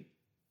me.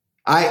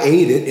 I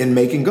aided in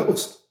making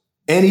Ghost.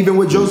 And even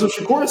with Joseph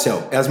Shakur's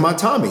help as my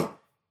Tommy,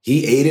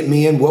 he aided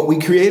me in what we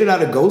created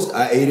out of Ghost.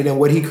 I aided in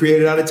what he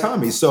created out of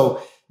Tommy.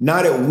 So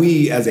now that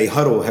we as a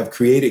huddle have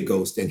created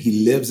Ghost and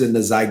he lives in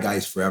the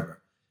zeitgeist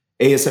forever,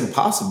 it's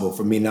impossible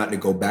for me not to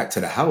go back to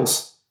the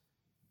house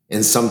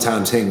and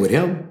sometimes hang with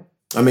him.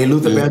 I mean,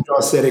 Luther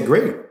Vandross said it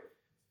great.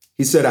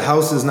 He said, a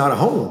house is not a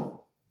home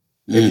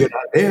if you're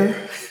not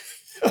there.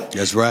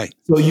 That's right.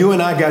 So you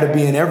and I got to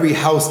be in every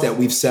house that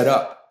we've set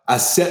up. I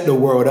set the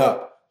world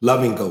up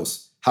loving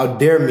Ghost. How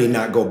dare me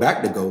not go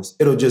back to Ghost?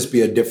 It'll just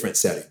be a different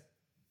setting.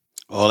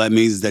 All that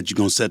means is that you're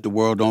going to set the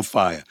world on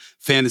fire.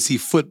 Fantasy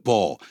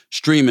football,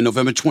 streaming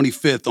November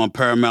 25th on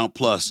Paramount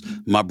Plus.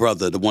 My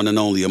brother, the one and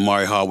only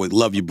Omari Hardwick.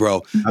 Love you,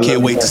 bro.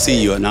 Can't wait to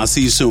see you. And I'll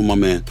see you soon, my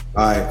man.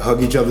 All right.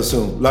 Hug each other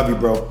soon. Love you,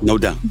 bro. No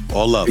doubt.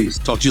 All love. Peace.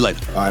 Talk to you later.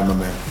 All right, my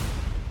man.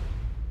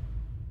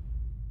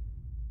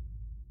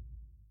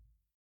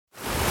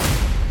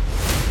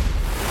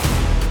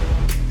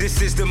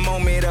 This is the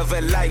moment of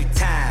a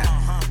lifetime.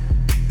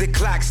 The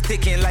clock's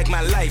ticking like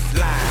my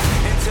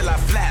lifeline. Until I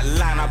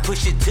flatline, I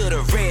push it to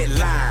the red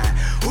line.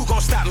 Who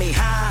gon' stop me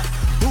high?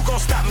 Who gon'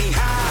 stop me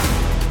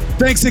high?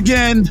 Thanks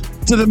again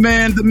to the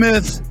man, the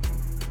myth,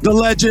 the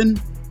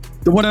legend,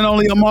 the one and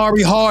only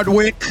Omari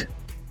Hardwick,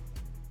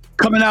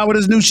 coming out with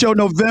his new show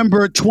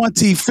November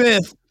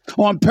 25th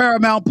on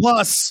Paramount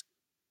Plus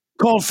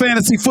called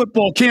Fantasy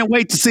Football. Can't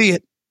wait to see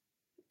it.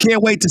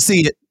 Can't wait to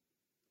see it.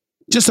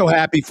 Just so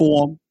happy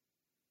for him.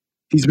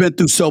 He's been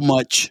through so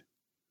much.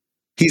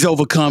 He's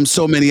overcome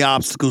so many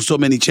obstacles, so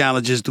many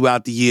challenges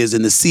throughout the years.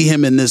 And to see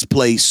him in this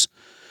place,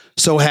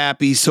 so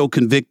happy, so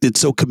convicted,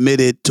 so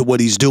committed to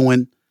what he's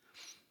doing,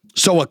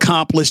 so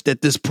accomplished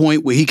at this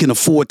point where he can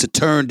afford to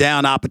turn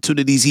down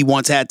opportunities he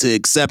once had to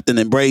accept and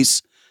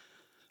embrace.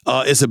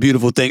 It's a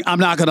beautiful thing. I'm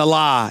not going to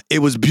lie. It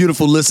was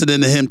beautiful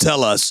listening to him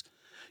tell us,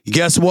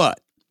 guess what?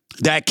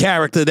 That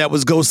character that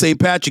was Ghost St.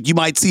 Patrick, you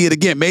might see it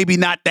again. Maybe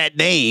not that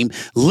name,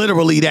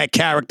 literally that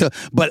character,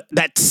 but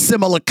that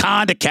similar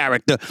kind of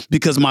character,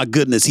 because my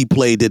goodness, he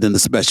played it in a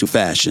special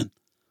fashion.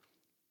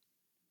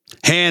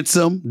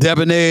 Handsome,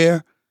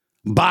 debonair,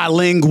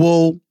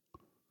 bilingual,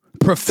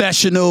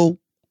 professional,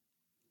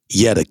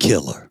 yet a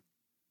killer.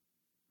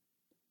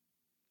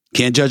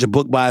 Can't judge a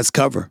book by its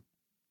cover.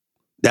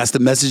 That's the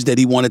message that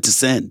he wanted to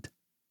send.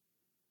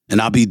 And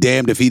I'll be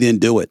damned if he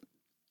didn't do it.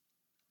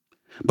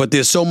 But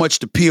there's so much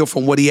to peel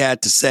from what he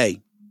had to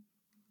say,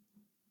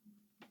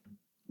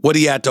 what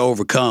he had to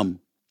overcome.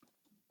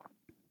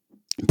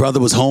 Brother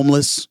was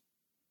homeless,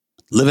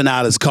 living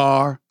out his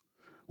car,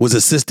 was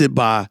assisted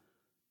by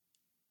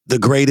the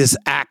greatest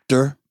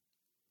actor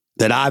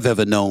that I've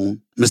ever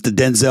known, Mr.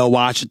 Denzel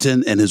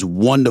Washington and his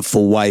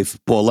wonderful wife,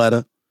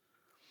 Pauletta.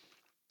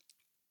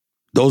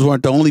 Those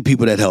weren't the only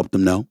people that helped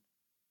him, though.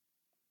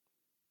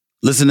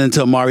 Listening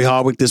to Omari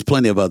Hardwick, there's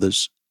plenty of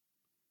others.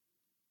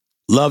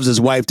 Loves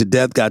his wife to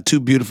death, got 2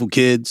 beautiful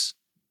kids,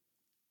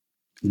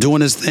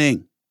 doing his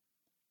thing.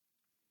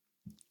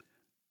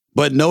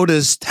 But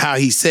noticed how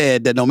he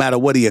said that no matter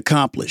what he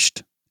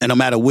accomplished and no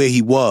matter where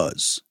he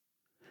was,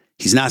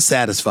 he's not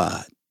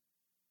satisfied.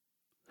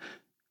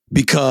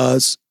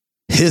 Because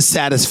his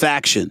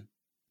satisfaction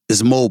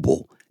is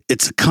mobile.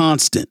 It's a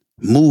constant,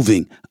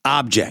 moving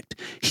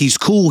object. He's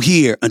cool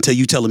here until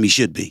you tell him he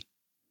should be.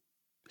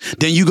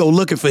 Then you go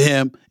looking for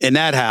him in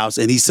that house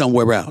and he's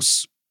somewhere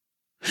else.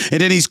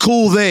 And then he's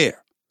cool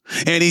there.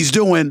 And he's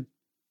doing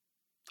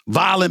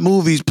violent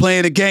movies,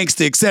 playing a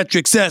gangster, et cetera,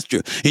 et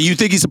cetera. And you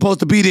think he's supposed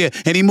to be there,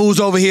 and he moves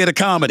over here to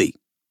comedy.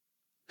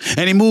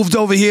 And he moves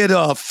over here to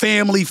a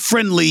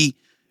family-friendly,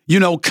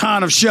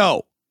 kind of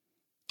show.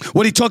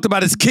 What he talked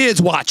about his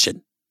kids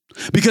watching,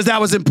 because that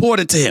was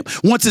important to him.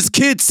 Once his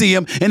kids see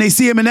him and they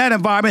see him in that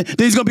environment,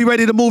 then he's going to be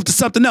ready to move to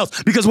something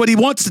else. Because what he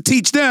wants to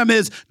teach them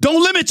is,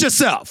 don't limit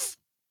yourself.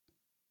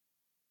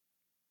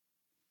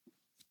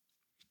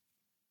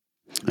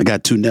 I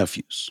got 2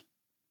 nephews.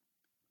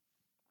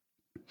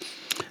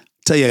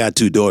 Tell you I got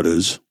 2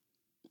 daughters.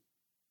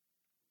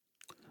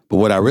 But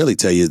what I really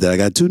tell you is that I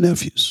got 2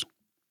 nephews.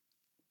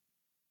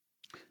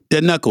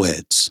 They're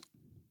knuckleheads.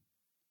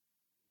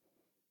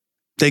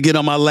 They get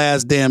on my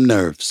last damn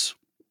nerves.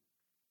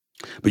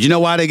 But you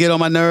know why they get on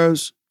my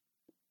nerves?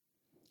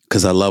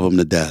 Because I love them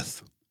to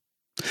death.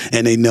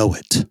 And they know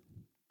it.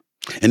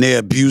 And they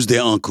abuse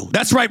their uncle.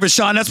 That's right,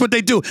 Rashawn. That's what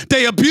they do.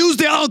 They abuse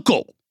their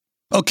uncle.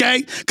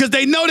 Okay? Because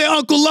they know their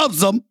uncle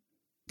loves them.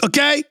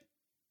 Okay?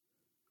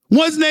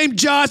 One's named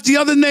Josh, the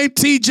other named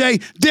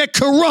TJ. They're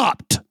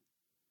corrupt.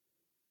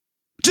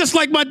 Just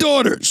like my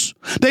daughters.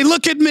 They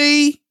look at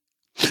me.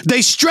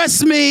 They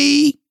stress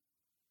me.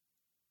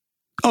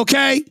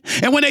 Okay?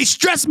 And when they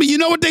stress me, you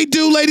know what they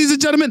do, ladies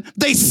and gentlemen?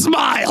 They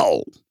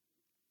smile.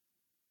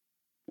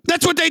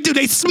 That's what they do.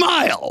 They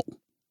smile.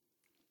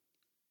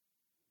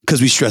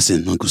 Because we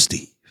stressing Uncle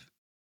Steve.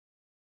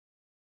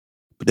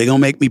 But they're going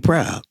to make me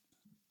proud.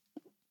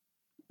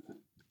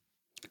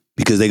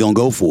 because they're going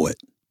to go for it.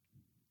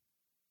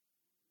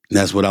 And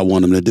that's what I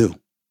want them to do.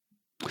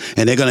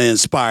 And they're going to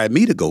inspire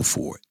me to go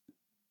for it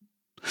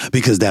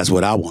because that's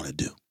what I want to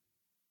do.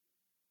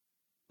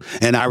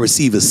 And I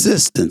receive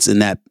assistance in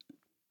that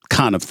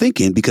kind of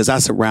thinking because I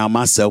surround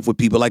myself with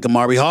people like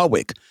Omari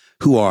Hardwick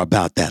who are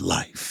about that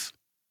life.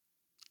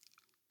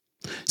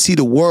 See,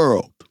 the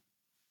world,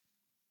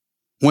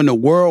 when the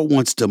world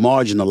wants to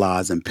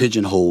marginalize and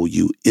pigeonhole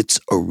you, it's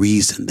a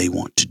reason they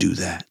want to do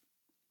that.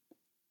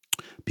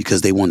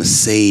 Because they want to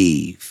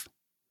save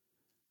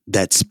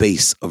that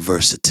space of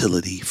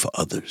versatility for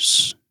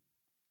others.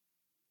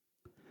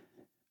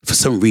 For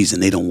some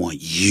reason, they don't want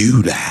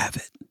you to have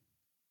it.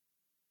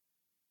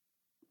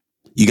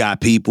 You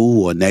got people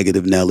who are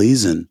negative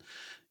Nellies and,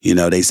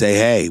 they say,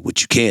 hey,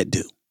 what you can't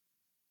do.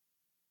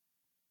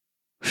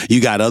 You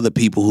got other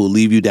people who will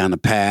leave you down the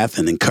path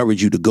and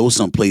encourage you to go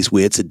someplace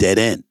where it's a dead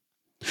end.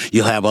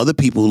 You'll have other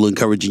people who are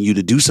encouraging you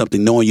to do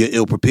something knowing you're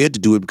ill-prepared to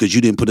do it because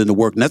you didn't put in the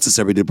work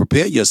necessary to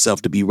prepare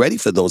yourself to be ready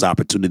for those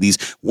opportunities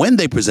when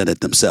they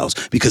presented themselves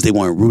because they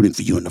weren't rooting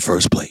for you in the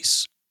first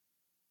place.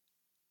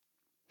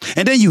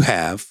 And then you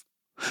have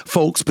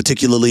folks,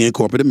 particularly in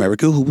corporate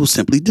America, who will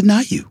simply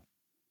deny you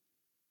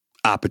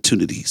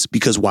opportunities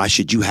because why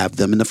should you have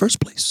them in the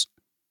first place?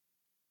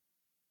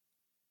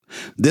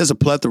 There's a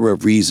plethora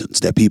of reasons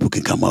that people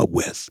can come up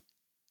with.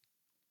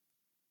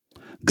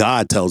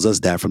 God tells us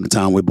that from the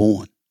time we're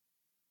born.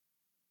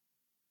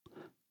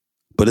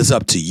 But it's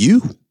up to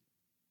you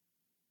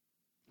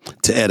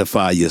to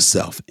edify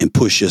yourself and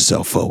push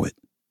yourself forward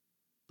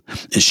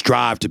and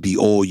strive to be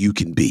all you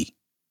can be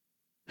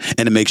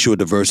and to make sure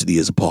diversity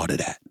is a part of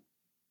that.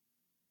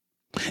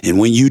 And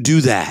when you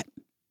do that,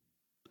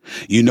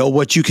 you know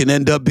what you can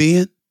end up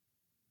being?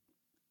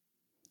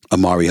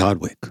 Omari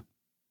Hardwick,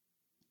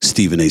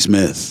 Stephen A.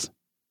 Smith,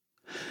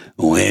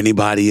 or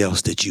anybody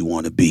else that you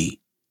want to be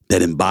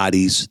that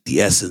embodies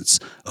the essence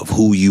of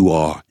who you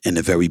are and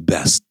the very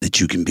best that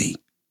you can be.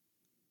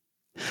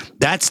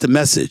 That's the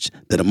message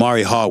that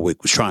Omari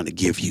Hardwick was trying to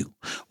give you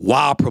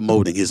while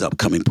promoting his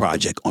upcoming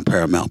project on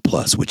Paramount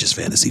Plus, which is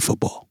fantasy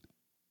football.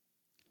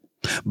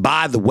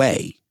 By the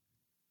way,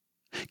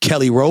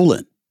 Kelly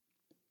Rowland,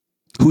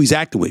 who he's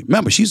acting with,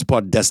 remember, she's a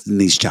part of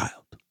Destiny's Child.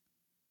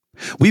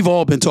 We've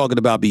all been talking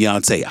about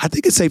Beyonce. I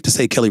think it's safe to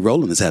say Kelly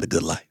Rowland has had a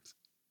good life.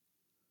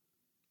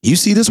 You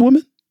see this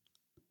woman?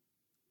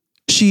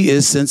 She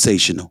is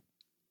sensational.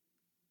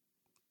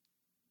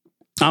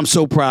 I'm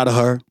so proud of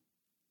her.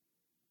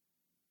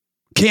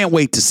 Can't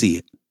wait to see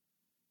it.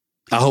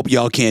 I hope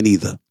y'all can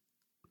either.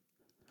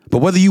 But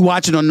whether you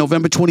watch it on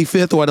November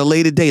 25th or at a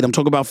later date, I'm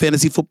talking about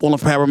fantasy football on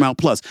Paramount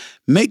Plus.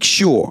 Make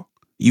sure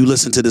you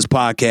listen to this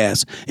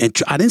podcast. And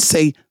I didn't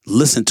say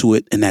listen to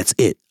it and that's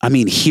it. I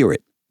mean, hear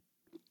it.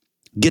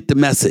 Get the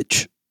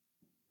message.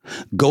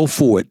 Go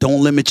for it.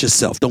 Don't limit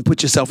yourself. Don't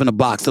put yourself in a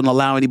box. Don't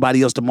allow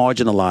anybody else to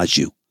marginalize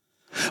you.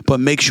 But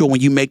make sure when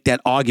you make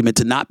that argument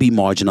to not be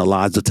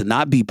marginalized or to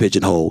not be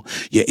pigeonholed,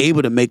 you're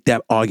able to make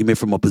that argument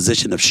from a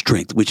position of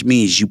strength, which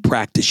means you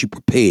practiced, you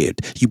prepared,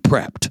 you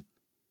prepped.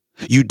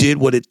 You did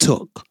what it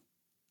took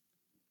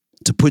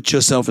to put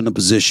yourself in a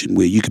position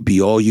where you could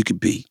be all you could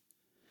be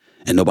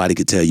and nobody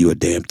could tell you a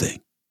damn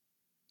thing.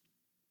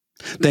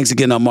 Thanks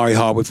again, Omari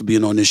Hardwick, for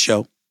being on this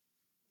show.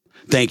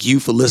 Thank you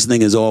for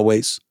listening as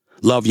always.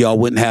 Love y'all.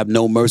 Wouldn't have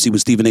No Mercy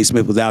with Stephen A.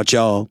 Smith without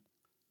y'all.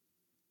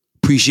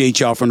 Appreciate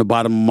y'all from the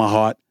bottom of my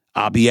heart.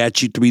 I'll be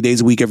at you 3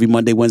 days a week, every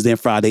Monday, Wednesday, and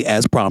Friday,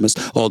 as promised,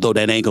 although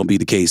that ain't going to be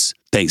the case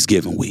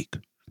Thanksgiving week.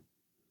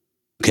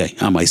 Okay,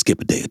 I might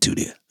skip a day or two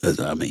there.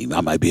 I mean,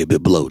 I might be a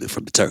bit bloated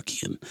from the turkey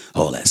and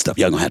all that stuff.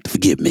 Y'all going to have to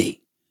forgive me.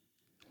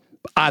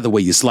 Either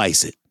way you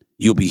slice it,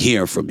 you'll be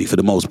hearing from me for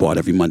the most part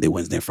every Monday,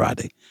 Wednesday, and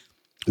Friday,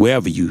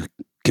 wherever you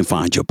can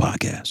find your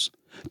podcast.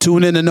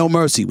 Tune in to No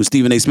Mercy with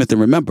Stephen A. Smith. And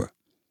remember,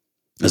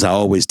 as I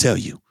always tell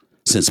you,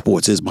 since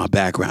sports is my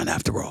background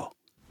after all,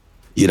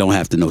 you don't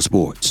have to know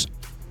sports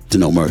to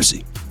know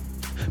mercy.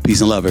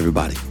 Peace and love,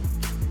 everybody.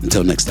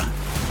 Until next time.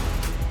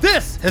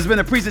 This has been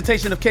a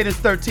presentation of Cadence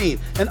 13,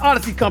 an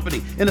Odyssey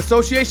company in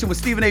association with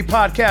Stephen A.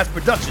 Podcast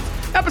Productions.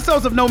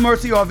 Episodes of No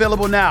Mercy are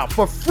available now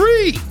for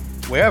free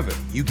wherever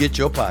you get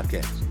your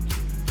podcasts.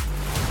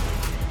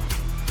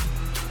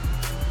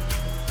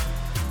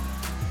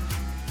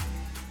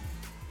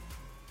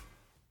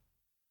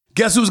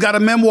 Guess who's got a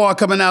memoir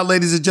coming out,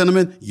 ladies and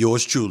gentlemen?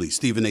 Yours truly,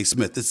 Stephen A.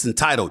 Smith. It's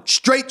entitled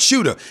Straight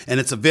Shooter, and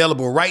it's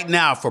available right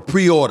now for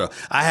pre-order.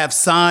 I have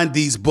signed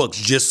these books,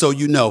 just so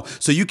you know,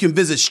 so you can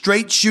visit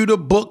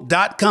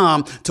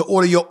straightshooterbook.com to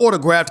order your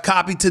autographed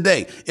copy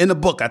today. In the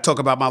book, I talk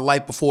about my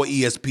life before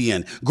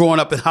ESPN, growing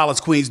up in Hollis,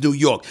 Queens, New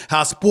York,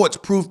 how sports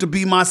proved to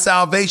be my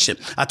salvation.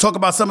 I talk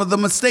about some of the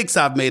mistakes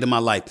I've made in my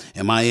life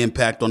and my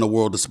impact on the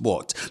world of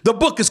sports. The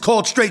book is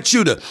called Straight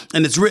Shooter,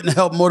 and it's written to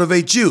help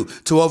motivate you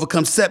to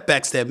overcome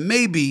setbacks that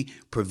maybe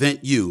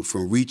prevent you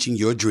from reaching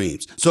your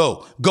dreams.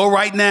 So go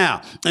right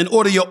now and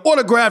order your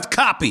autographed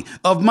copy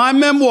of my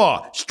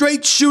memoir,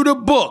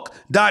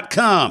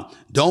 straightshooterbook.com.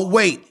 Don't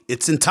wait.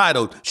 It's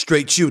entitled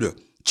Straight Shooter.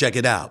 Check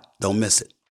it out. Don't miss it.